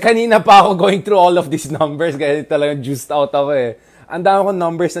 Kasi kanina pa ako going through all of these numbers kasi talagang juiced out ako eh. Ang dami kong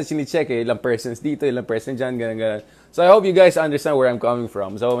numbers na sinicheck eh. Ilang persons dito, ilang persons dyan, ganun. So I hope you guys understand where I'm coming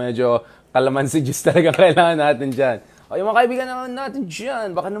from. So medyo kalamansi juice talaga kailangan natin dyan. O yung mga kaibigan natin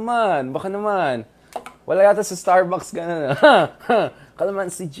dyan, baka naman. Wala yata sa Starbucks ganun.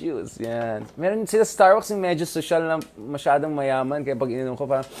 Calamansi juice, yan. Meron sila Starbucks yung medyo social na masyadong mayaman. Kaya pag ininom ko,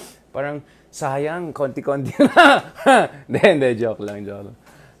 parang sayang, konti-konti na. Hindi, joke lang.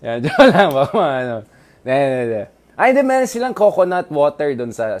 Yan, joke lang. Baka ano. Hindi. Ay, hindi, meron silang coconut water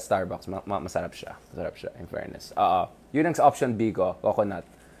doon sa Starbucks. Masarap siya, in fairness. Yun ang option B ko, coconut.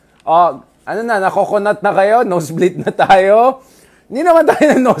 Na-coconut na kayo? Nosebleed na tayo? Hindi naman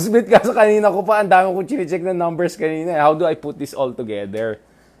tayo ng nosebleed kasi kanina ko pa, ang dami kong chinecheck na numbers kanina. How do I put this all together?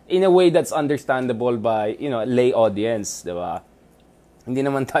 In a way that's understandable by, lay audience, di ba? Hindi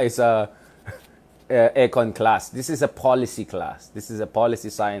naman tayo sa econ class. This is a policy class. This is a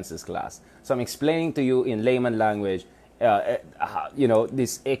policy sciences class. So I'm explaining to you in layman language,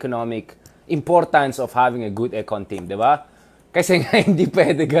 this economic importance of having a good econ team, di ba? Kasi nga hindi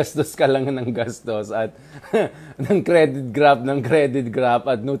pwede gastos ka lang ng gastos at ng credit graph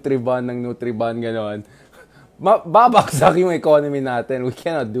at Nutriban ng Nutriban, gano'n. Babaksak yung economy natin. We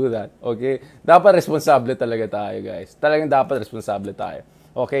cannot do that, okay? Dapat responsable talaga tayo, guys. Talagang dapat responsable tayo,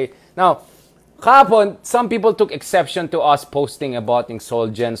 okay? Now, kahapon, some people took exception to us posting about yung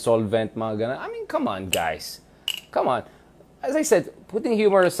solvent, mga gano'n. I mean, come on, guys. Come on. As I said, putting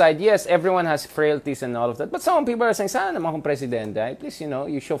humor aside, yes, everyone has frailties and all of that. But some people are saying, sana naman kung presidente, at least,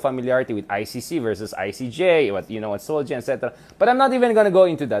 you show familiarity with ICC versus ICJ, what Solgen, etc. But I'm not even gonna go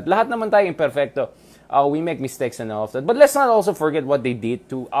into that. Lahat naman tayo imperfecto. We make mistakes and all of that. But let's not also forget what they did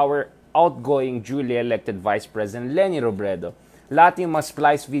to our outgoing, duly elected Vice President, Leni Robredo. Lahat yung mga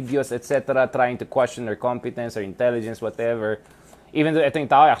splice videos, etc., trying to question their competence or intelligence, whatever. Even though ito yung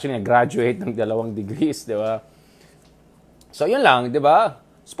tao, actually, nag-graduate ng 2 degrees, di ba? So, yun lang, di ba?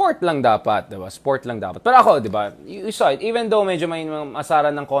 Sport lang dapat, di ba? Sport lang dapat. Pero ako, di ba? You saw it. Even though medyo may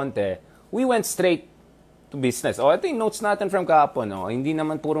masaran ng konti, we went straight to business. Ito yung notes natin from kahapon. Hindi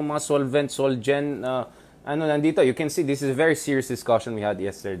naman puro mga solgen, nandito. You can see, this is a very serious discussion we had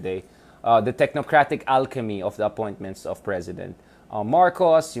yesterday. The technocratic alchemy of the appointments of President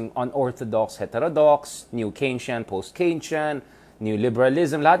Marcos, yung unorthodox, heterodox, new Keynesian, post-Keynesian, new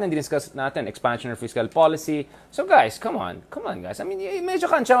liberalism, lahat ng diniscuss natin, expansionary fiscal policy. So guys, come on guys. I mean, medyo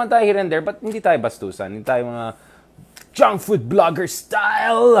kantsawan tayo here and there, but hindi tayo bastusan. Hindi tayo mga junk food blogger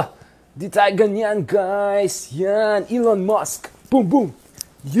style. Hindi tayo ganyan, guys. Yan, Elon Musk. Boom, boom.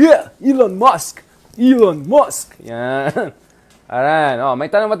 Yeah, Elon Musk. Yan. Aran,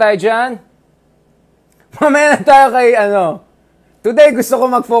 may tanong ba tayo dyan? Mamaya na tayo kay, Today, gusto ko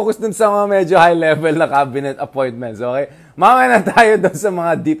mag-focus dun sa mga medyo high-level na cabinet appointments, okay? Mamaya na tayo dun sa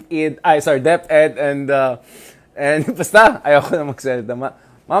mga DepEd, and basta, ayoko na magsalita.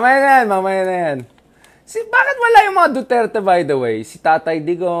 Mamaya na yan. Bakit wala yung mga Duterte, by the way? Si Tatay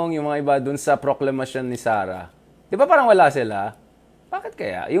Digong, yung mga iba dun sa proclamation ni Sara. Di ba parang wala sila? Bakit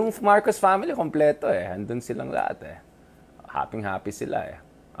kaya? Yung Marcos family, kompleto eh. Andun silang lahat eh. Happy sila eh.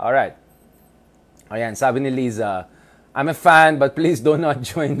 Alright. Ayan, sabi ni Liza, I'm a fan, but please do not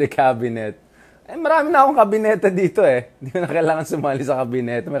join the cabinet. Marami na akong kabineta dito eh. Hindi ko na kailangan sumali sa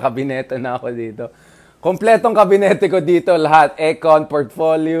kabineta. May kabineta na ako dito. Kompletong kabinete ko dito lahat. Econ,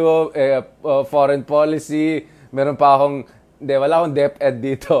 portfolio, foreign policy. Meron pa akong, wala akong DepEd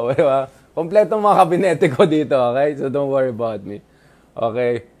dito. Diba? Kompletong mga kabinete ko dito, okay? So don't worry about me.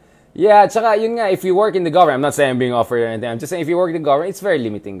 Okay? Yeah, tsaka yun nga, if you work in the government, I'm not saying I'm being offered or anything. I'm just saying if you work in the government, it's very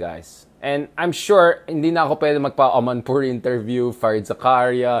limiting, guys. And I'm sure, hindi na ako pwede magpa-Amanpour interview, Farid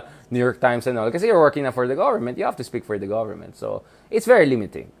Zakaria, New York Times and all. Kasi you're working na for the government, you have to speak for the government. So, it's very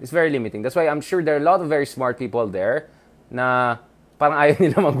limiting. That's why I'm sure there are a lot of very smart people there na parang ayaw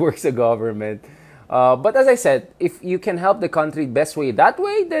nila mag-work sa government. But as I said, if you can help the country best way that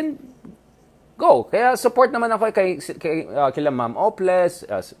way, then go. Kaya support naman ako kila Ma'am Oples,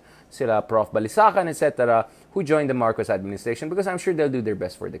 sila Prof. Balisacan, etc., who joined the Marcos administration because I'm sure they'll do their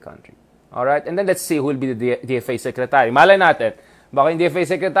best for the country. Alright? And then let's see who will be the DFA secretary. Malay natin. Baka yung DFA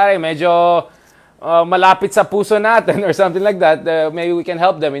secretary medyo malapit sa puso natin or something like that. Maybe we can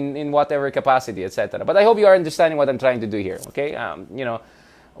help them in whatever capacity, etc. But I hope you are understanding what I'm trying to do here. Okay?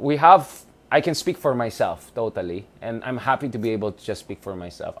 I can speak for myself totally. And I'm happy to be able to just speak for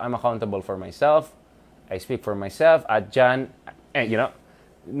myself. I'm accountable for myself. I speak for myself. At Jan,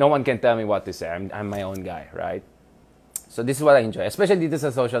 no one can tell me what to say. I'm my own guy, right? So this is what I enjoy, especially dito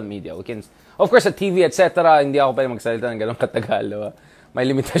sa social media. We can, of course, sa TV, etc., hindi ako pwede magsalita ng ganong katagal. Diba? May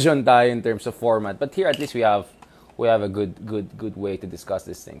limitasyon tayo in terms of format. But here, at least, we have a good way to discuss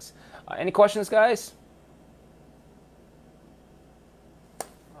these things. Any questions, guys?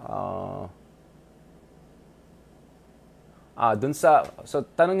 So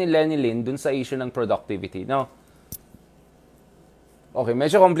tanong ni Lenny Lin, dun sa issue ng productivity. No? Okay,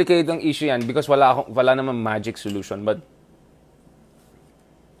 medyo complicated ang issue yan because wala naman magic solution. But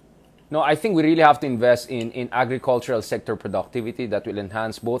no, I think we really have to invest in agricultural sector productivity that will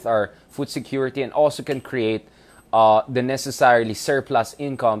enhance both our food security and also can create the necessarily surplus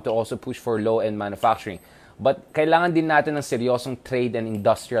income to also push for low-end manufacturing. But kailangan din natin ng seryosong trade and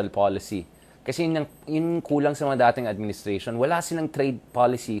industrial policy. Kasi yun kulang sa mga dating administration. Wala silang trade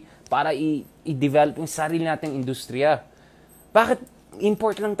policy para i-develop yung sarili nating industriya. Bakit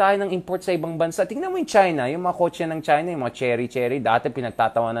import lang tayo ng import sa ibang bansa? Tingnan mo yung China, yung mga kotse ng China, yung mga cherry. Dati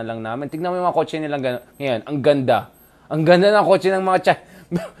pinagtatawanan lang namin. Tingnan mo yung mga kotse nilang ngayon. Ang ganda. Ang ganda ng kotse ng mga China.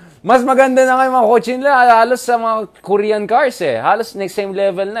 Mas maganda na yung mga kotse nila halos sa mga Korean cars eh. Halos next same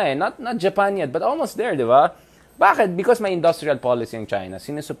level na eh. Not Japan yet, but almost there, di ba? Bakit? Because may industrial policy ng China.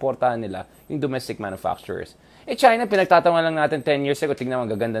 Sinusuportahan nila yung domestic manufacturers. Eh, China, pinagtatawan lang natin 10 years ago. Tingnan mo,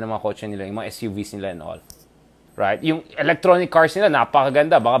 gaganda ng mga kotse nila, yung mga SUVs nila and all. Right? Yung electronic cars nila,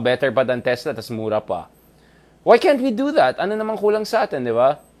 napakaganda. Baka better pa than Tesla, tas mura pa. Why can't we do that? Ano namang kulang sa atin, di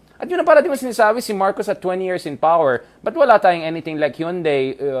ba? At yun na parating mo sinasabi, si Marcos at 20 years in power, but wala tayong anything like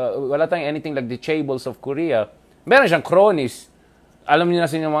Hyundai, wala tayong anything like the chaebols of Korea. Meron siyang cronies. Alam niyo na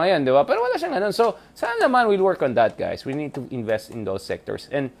sa inyo mga yan, di ba? Pero wala siyang ganun. So, sana naman we'll work on that, guys. We need to invest in those sectors.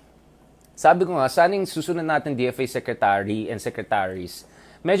 And sabi ko nga, sana yung susunod natin DFA secretary and secretaries,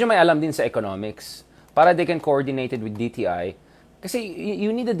 medyo may alam din sa economics para they can coordinate it with DTI. Kasi you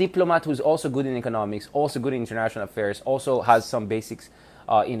need a diplomat who's also good in economics, also good in international affairs, also has some basics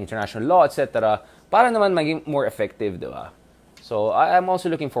in international law, etc. Para naman maging more effective, di ba? So, I'm also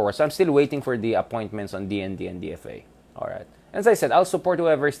looking forward. So, I'm still waiting for the appointments on DND and DFA. Alright. As I said, I'll support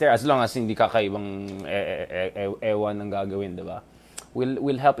whoever's there as long as hindi kakaibang ewan ng gagawin, di ba?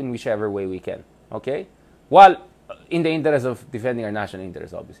 We'll help in whichever way we can. Okay? While in the interest of defending our national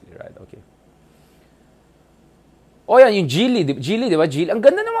interest, obviously, right? Okay. O yan, yung Geely, di ba? Geely. Ang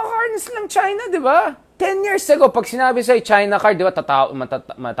ganda ng mga cars ng China, di ba? 10 years ago, pag sinabi sa'yo China car, di ba,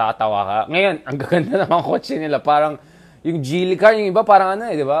 matatawa ka. Ngayon, ang gaganda ng mga kotse nila. Parang yung Geely car, yung iba, parang ano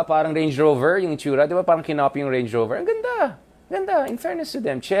eh, di ba? Parang Range Rover, yung itsura, di ba? Parang kinopy yung Range Rover. Ang ganda. Ganda. In fairness to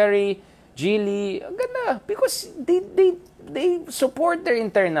them. Cherry, Geely, ang ganda. Because they support their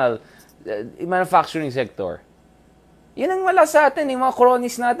internal manufacturing sector. Yan ang wala sa atin, yung mga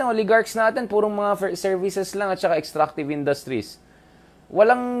cronies natin, oligarchs natin, purong mga services lang at saka extractive industries.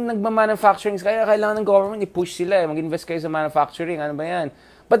 Walang nagmamanufacturing, kaya kailangan ng government i-push sila, mag-invest kayo sa manufacturing, ano ba yan?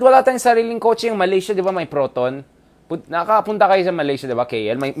 But wala tayong sariling kotse, yung Malaysia, di ba, may Proton? Nakapunta kayo sa Malaysia, di ba,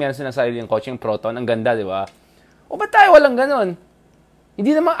 KL, meron silang sariling kotse, yung Proton, ang ganda, di ba? O ba't tayo walang ganon?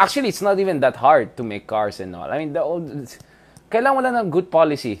 Hindi naman, actually, it's not even that hard to make cars and all. I mean, kailangan wala ng good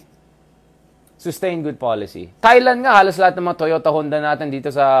policy. Sustain good policy. Thailand nga, halos lahat ng mga Toyota, Honda natin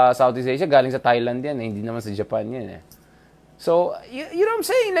dito sa Southeast Asia, galing sa Thailand yan, hindi naman sa Japan yan eh. So, you know what I'm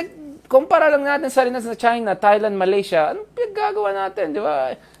saying? Like, kumpara lang natin sarili sa China, Thailand, Malaysia, anong pinagagawa natin, di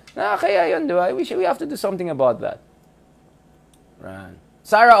ba? Nakakaya yun, di ba? We have to do something about that. Right.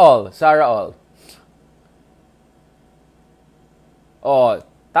 Sarah All. Oh,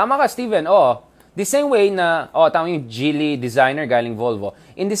 tama ka, Steven. Oh, the same way na, tama yung Geely designer galing Volvo.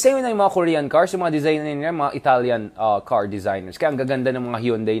 In the same way na yung mga Korean cars, yung mga designer nila, mga Italian car designers. Kaya ang gaganda ng mga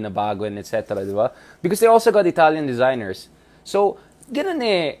Hyundai na bago and etc. Di ba? Because they also got Italian designers. So, ganun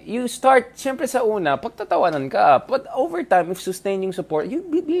eh. You start, syempre sa una, pagtatawanan ka. But over time, if sustain yung support, you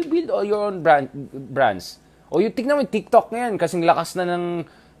build all your own brands. O yung tignan mo yung TikTok ngayon, kasing lakas na ng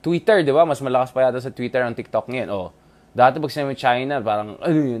Twitter, di ba? Mas malakas pa yata sa Twitter ang TikTok ngayon. Oh. Dati pag sinabi China, parang,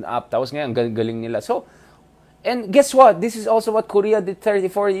 yun, app. Tapos ngayon, galing nila. So, and guess what? This is also what Korea did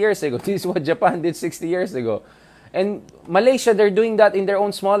 34 years ago. This is what Japan did 60 years ago. And Malaysia, they're doing that in their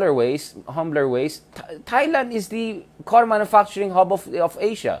own smaller ways, humbler ways. Thailand is the car manufacturing hub of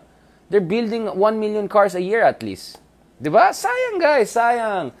Asia. They're building 1 million cars a year at least. Diba? Sayang guys,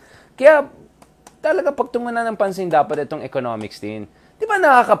 sayang. Kaya talaga pagtungunan ng pansin dapat itong economics din. Diba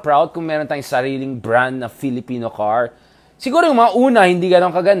nakaka-proud kung meron tayong sariling brand na Filipino car? Siguro yung mga una hindi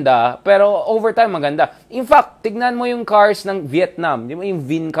ganun kaganda, pero over time maganda. In fact, tignan mo yung cars ng Vietnam. Di ba yung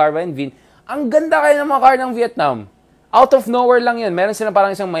Vin car ba yun? Vin. Ang ganda kayo ng mga car ng Vietnam. Out of nowhere lang yun. Meron silang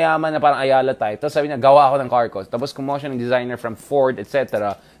parang isang mayaman na parang Ayala type. Tapos sabi niya, gawa ako ng car ko. Tapos kumuha siya ng designer from Ford,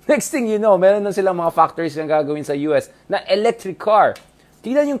 etc. Next thing you know, meron na silang mga factories na gagawin sa US na electric car.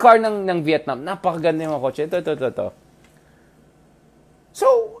 Tingnan yung car ng Vietnam. Napakaganda yung mga kotse. Ito.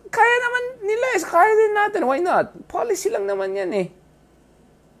 So, kaya naman nila. Kaya din natin. Why not? Policy lang naman yan eh.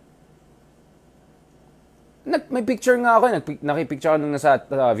 May picture nga ako. Nakipicture ako nung nasa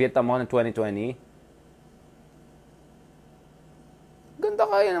Vietnam ako ng 2020. Ganda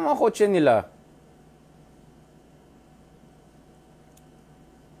kaya ng mga kotse nila.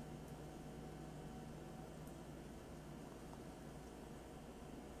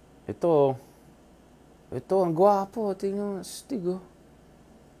 Ito, ang gwapo. Tingnan mo, astig oh.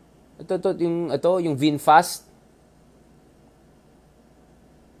 Ito, yung VinFast.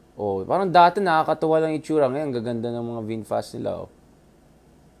 Oh, parang dati nakakatuwa lang itsura. Ngayon, gaganda ng mga VinFast nila oh.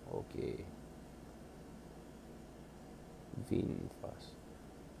 Okay. VinFast.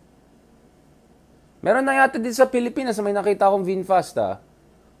 Meron na yata din sa Pilipinas may nakita akong VinFast ah.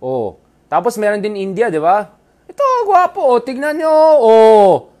 Oh. Tapos meron din India, di ba? Ito, gwapo oh. Tignan nyo.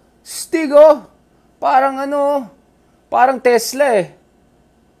 Oh. Stig oh. Parang Tesla eh.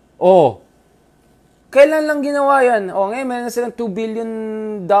 Oh. Kailan lang ginawa yan? Oh, ngayon meron na silang $2 billion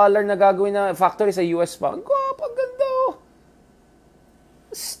na gagawin na factory sa US pa. Gwapo, ganda oh.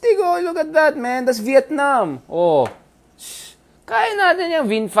 Stig oh. Look at that, man. That's Vietnam. Oh. Kaya natin yan,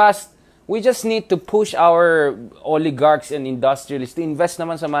 VinFast. We just need to push our oligarchs and industrialists to invest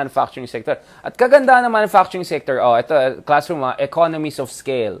naman sa manufacturing sector. At kagandahan ng manufacturing sector, ito, classroom, economies of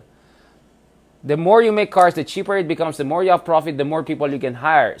scale. The more you make cars, the cheaper it becomes, the more you have profit, the more people you can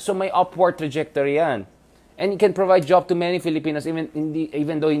hire. So may upward trajectory yan. And you can provide job to many Filipinos,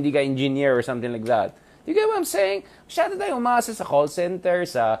 even though hindi ka engineer or something like that. You get what I'm saying? Masyado tayo umasa sa call center,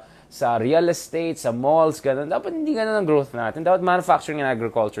 sa real estate, sa malls, ganun. Dapat hindi ganun ang growth natin. Dapat manufacturing and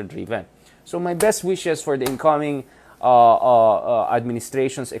agriculture driven. So my best wishes for the incoming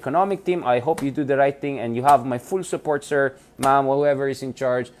administration's economic team. I hope you do the right thing and you have my full support, sir, ma'am, whoever is in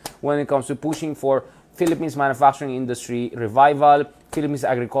charge when it comes to pushing for Philippines manufacturing industry revival, Philippines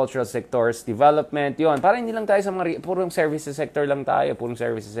agricultural sectors development. Yun, para hindi lang tayo sa mga purong services sector lang tayo, purong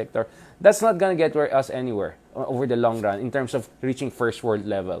services sector. That's not gonna get us anywhere over the long run in terms of reaching first world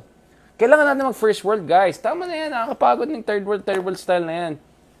level. Kailangan natin mag-first world, guys. Tama na yan. Nakakapagod ng third world style na yan.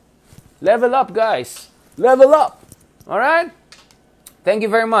 Level up, guys. Level up. Alright? Thank you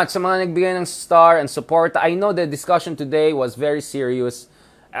very much sa mga nagbigay ng star and support. I know the discussion today was very serious.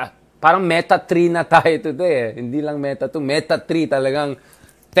 Parang Meta 3 na tayo today. Hindi lang Meta 2. Meta 3 talagang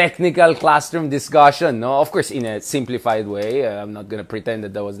technical classroom discussion. No? Of course, in a simplified way. I'm not gonna pretend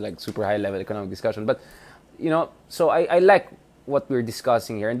that was like super high-level economic discussion. But, so I like what we're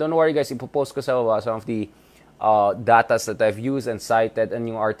discussing here. And don't worry, guys. Ipopost ko sa some of the datas that I've used and cited and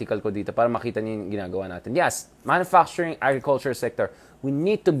yung article ko dito para makita niyo yung ginagawa natin. Yes, manufacturing, agriculture sector. We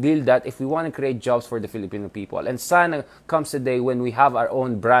need to build that if we want to create jobs for the Filipino people. And sana comes the day when we have our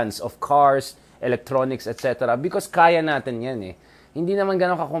own brands of cars, electronics, etc. Because kaya natin yan eh. Hindi naman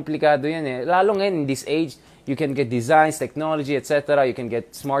ganun kakomplikado yan eh. Lalo ngayon in this age, you can get designs, technology, etc. You can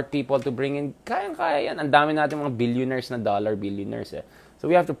get smart people to bring in. Kaya yan. Ang dami natin mga billionaires na dollar billionaires eh. So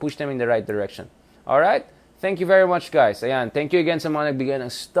we have to push them in the right direction. Alright? Thank you very much, guys. Ayan, thank you again sa mga nagbigay ng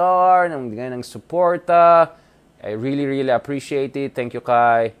star, nagbigay ng suporta. I really, really appreciate it. Thank you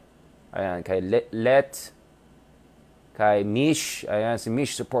kay kay Mish. Ayan, si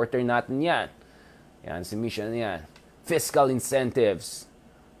Mish, supporter natin yan. Ayan, si Mish, ano yan? Fiscal incentives.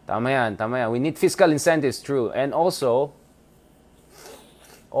 Tama yan. We need fiscal incentives, true. And also,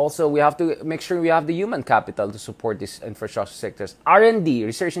 we have to make sure we have the human capital to support these infrastructure sectors. R&D,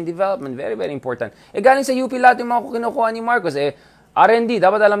 research and development, very, very important. Galing sa UP lahat yung mga kinukuha ni Marcos. R&D,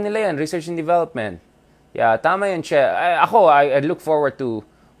 dapat alam nila yan, research and development. Yeah, tama yan, Che. I look forward to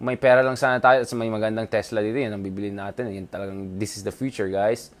may pera lang sana tayo at may magandang Tesla dito. Yan ang bibili natin. Yan talagang, this is the future,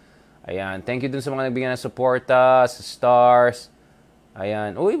 guys. Ayan, thank you dun sa mga nagbigay ng suporta, sa stars.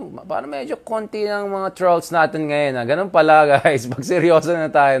 Ayan. Uy, parang medyo konti ng mga trolls natin ngayon. Ganun pala, guys. Pag seryoso na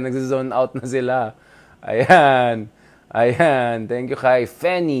tayo, nagzone out na sila. Ayan. Thank you kay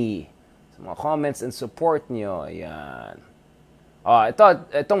Fenny sa mga comments and support nyo. Ayan.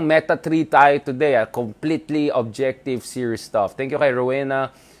 Itong Meta 3 tayo today. Completely objective, serious stuff. Thank you kay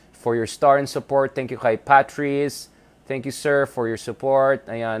Rowena for your star and support. Thank you kay Patrice. Thank you, sir, for your support.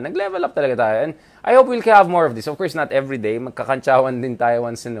 Ayan. Nag-level up talaga tayo. And I hope we'll have more of this. Of course, not every day. Magkakantsawan din tayo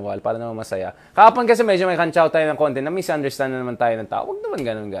once in a while para naman masaya. Kahapon kasi medyo may kantsaw tayo ng content na misunderstand na naman tayo ng tao. Huwag naman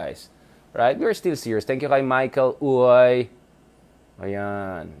ganun, guys. Right? We're still serious. Thank you kay Michael Uy.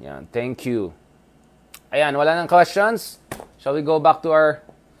 Ayan. Thank you. Ayan, wala nang questions? Shall we go back to our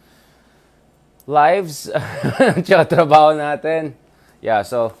lives? Tsaka trabaho natin. Yeah,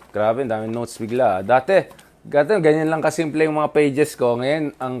 so, grabe, daming notes bigla. Dati, ganyan lang kasimple yung mga pages ko.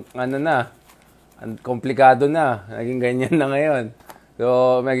 Ngayon, ang komplikado na. Naging ganyan na ngayon.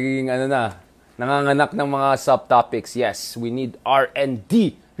 So, magiging nanganganak ng mga subtopics. Yes, we need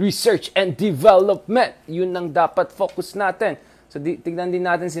R&D, research and development. Yun ang dapat focus natin. So, tignan din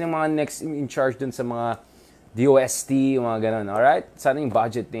natin sino mga next in charge dun sa mga DOST, mga ganun. Alright? Sana yung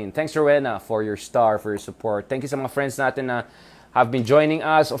budget din. Thanks, Rowena, for your star, for your support. Thank you sa mga friends natin na have been joining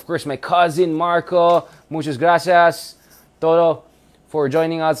us. Of course, my cousin, Marco. Muchas gracias. Todo for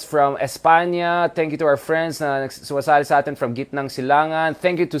joining us from Espanya. Thank you to our friends na sumasali sa atin from Gitnang Silangan.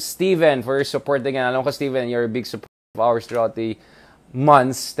 Thank you to Steven for your support again. Alam ko, Steven, you're a big support of ours throughout the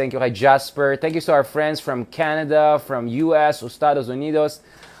months. Thank you kay Jasper. Thank you to our friends from Canada, from US, Estados Unidos.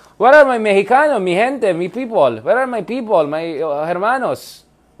 Where are my Mexicano, mi gente, mi people? Where are my people, my hermanos?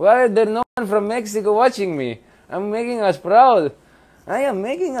 Why are there no one from Mexico watching me? I'm making us proud. I am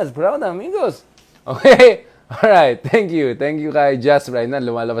making us proud, amigos. Okay? Alright, thank you. Thank you kay Jasper. Ayun na,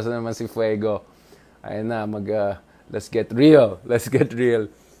 lumalabas na naman si Fuego. Ayun na, let's get real. Let's get real.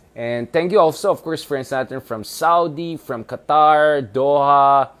 And thank you also, of course, friends natin from Saudi, from Qatar,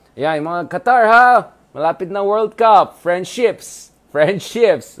 Doha. Ayan, yung mga Qatar, ha? Malapit na World Cup. Friendships.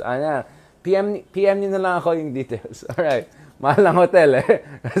 Ano, PM nyo na lang ako yung details. Alright. Mahal ng hotel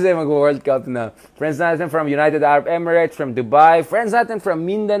kasi mag-World Cup na. Friends natin from United Arab Emirates, from Dubai. Friends natin from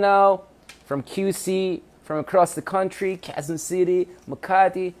Mindanao, from QC, from across the country, Quezon City,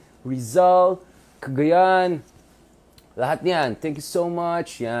 Makati, Rizal, Cagayan. Lahat yan. Thank you so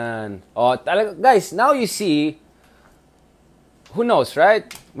much. Yan. Oh, talaga, guys, now you see, who knows, right?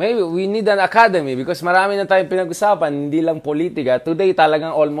 Maybe we need an academy because marami na tayong pinag-usapan, hindi lang politika. Today,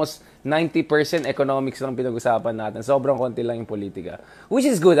 talagang almost 90% economics lang pinag-usapan natin. Sobrang konti lang yung politika. Which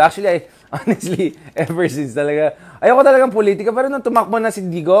is good. Actually, honestly, ever since talaga, ayoko talagang politika. Pero nung tumakbo na si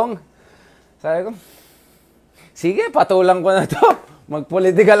Digong, sabi ko, sige, patulang ko na to.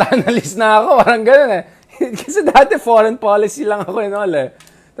 Mag-political analyst na ako. Parang ganun eh. Kasi dati foreign policy lang ako and all eh.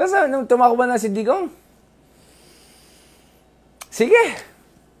 Tapos nung tumakbo na si Digong, Sige,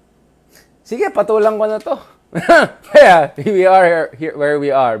 patulang ko na to. Yeah, we are here where we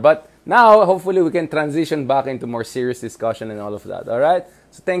are. But now, hopefully, we can transition back into more serious discussion and all of that. Alright?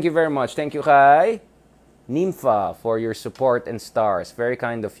 So, thank you very much. Thank you, kay Nympha, for your support and stars. Very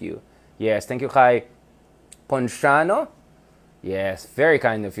kind of you. Yes, thank you, kay Ponchano. Yes, very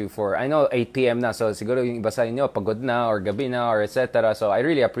kind of you for, I know 8 p.m. na, so siguro yung iba sa inyo, pagod na, or gabi na, or etc. So, I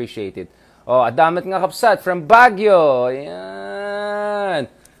really appreciate it. Oh, Adamet nga kapsat from Baguio. Yan.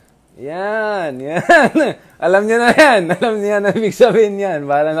 Alam niyo na yan. Alam niyo na ibig sabihin yan.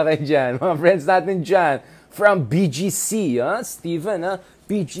 Bahala na kayo dyan. Mga friends natin dyan. From BGC, Steven,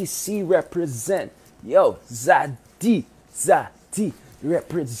 BGC represent. Yo, Zadi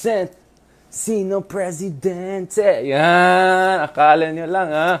represent. Sino presidente? Yan. Akala niyo lang,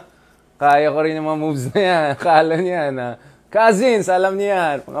 Kaya ko rin yung mga moves na yan. Akala niyo yan, Cousins, alam niyo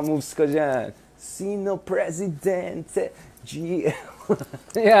yan. Mga moves ko dyan. Sino presidente?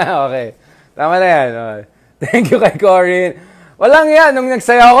 Yeah, okay. Tama na yan. Okay. Thank you kay Corinne. Walang yan. Nung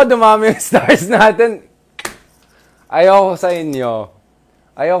nagsayaw ako, dumami yung stars natin. Ayoko sa inyo.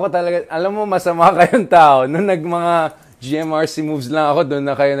 Ayoko talaga. Alam mo, masama kayong tao. Nung mga GMRC moves lang ako, doon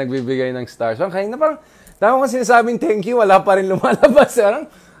na kayo nagbibigay ng stars. Parang dami ko sinasabing thank you, wala pa rin lumalabas. Parang,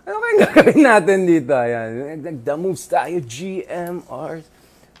 ano kayong gagawin natin dito? Ayan. The moves tayo, GMRs.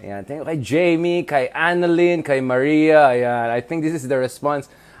 Ayan. Thank you kay Jamie, kay Annalyn, kay Maria. Ayan. I think this is the response.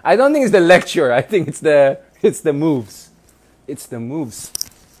 I don't think it's the lecture. I think it's the moves. It's the moves.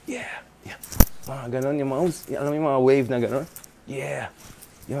 Yeah. Mga ganon, yung mga moves. Alam mo yung mga wave na ganon? Yeah.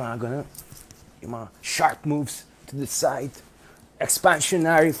 Yung mga ganon. Yung mga sharp moves to the side.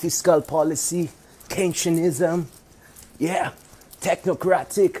 Expansionary fiscal policy. Keynesianism. Yeah.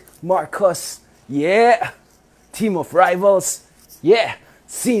 Technocratic. Marcos. Yeah. Team of rivals. Yeah.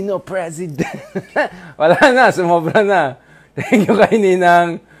 Sino president? Wala na. Sumobra na. Thank you kay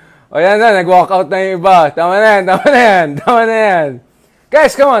Ninang. O yan na. Nag-walkout na yung iba. Tama na yan.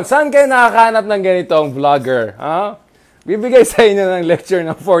 Guys, come on. Saan kayo nakakahanap ng ganitong vlogger? Bibigay sa inyo ng lecture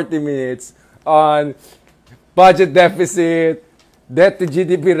ng 40 minutes on budget deficit, debt to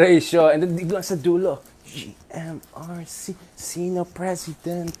GDP ratio, and then biglang sa dulo, GMRC, sino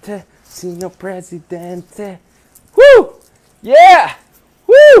presidente? Woo! Yeah!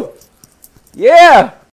 Woo! Yeah!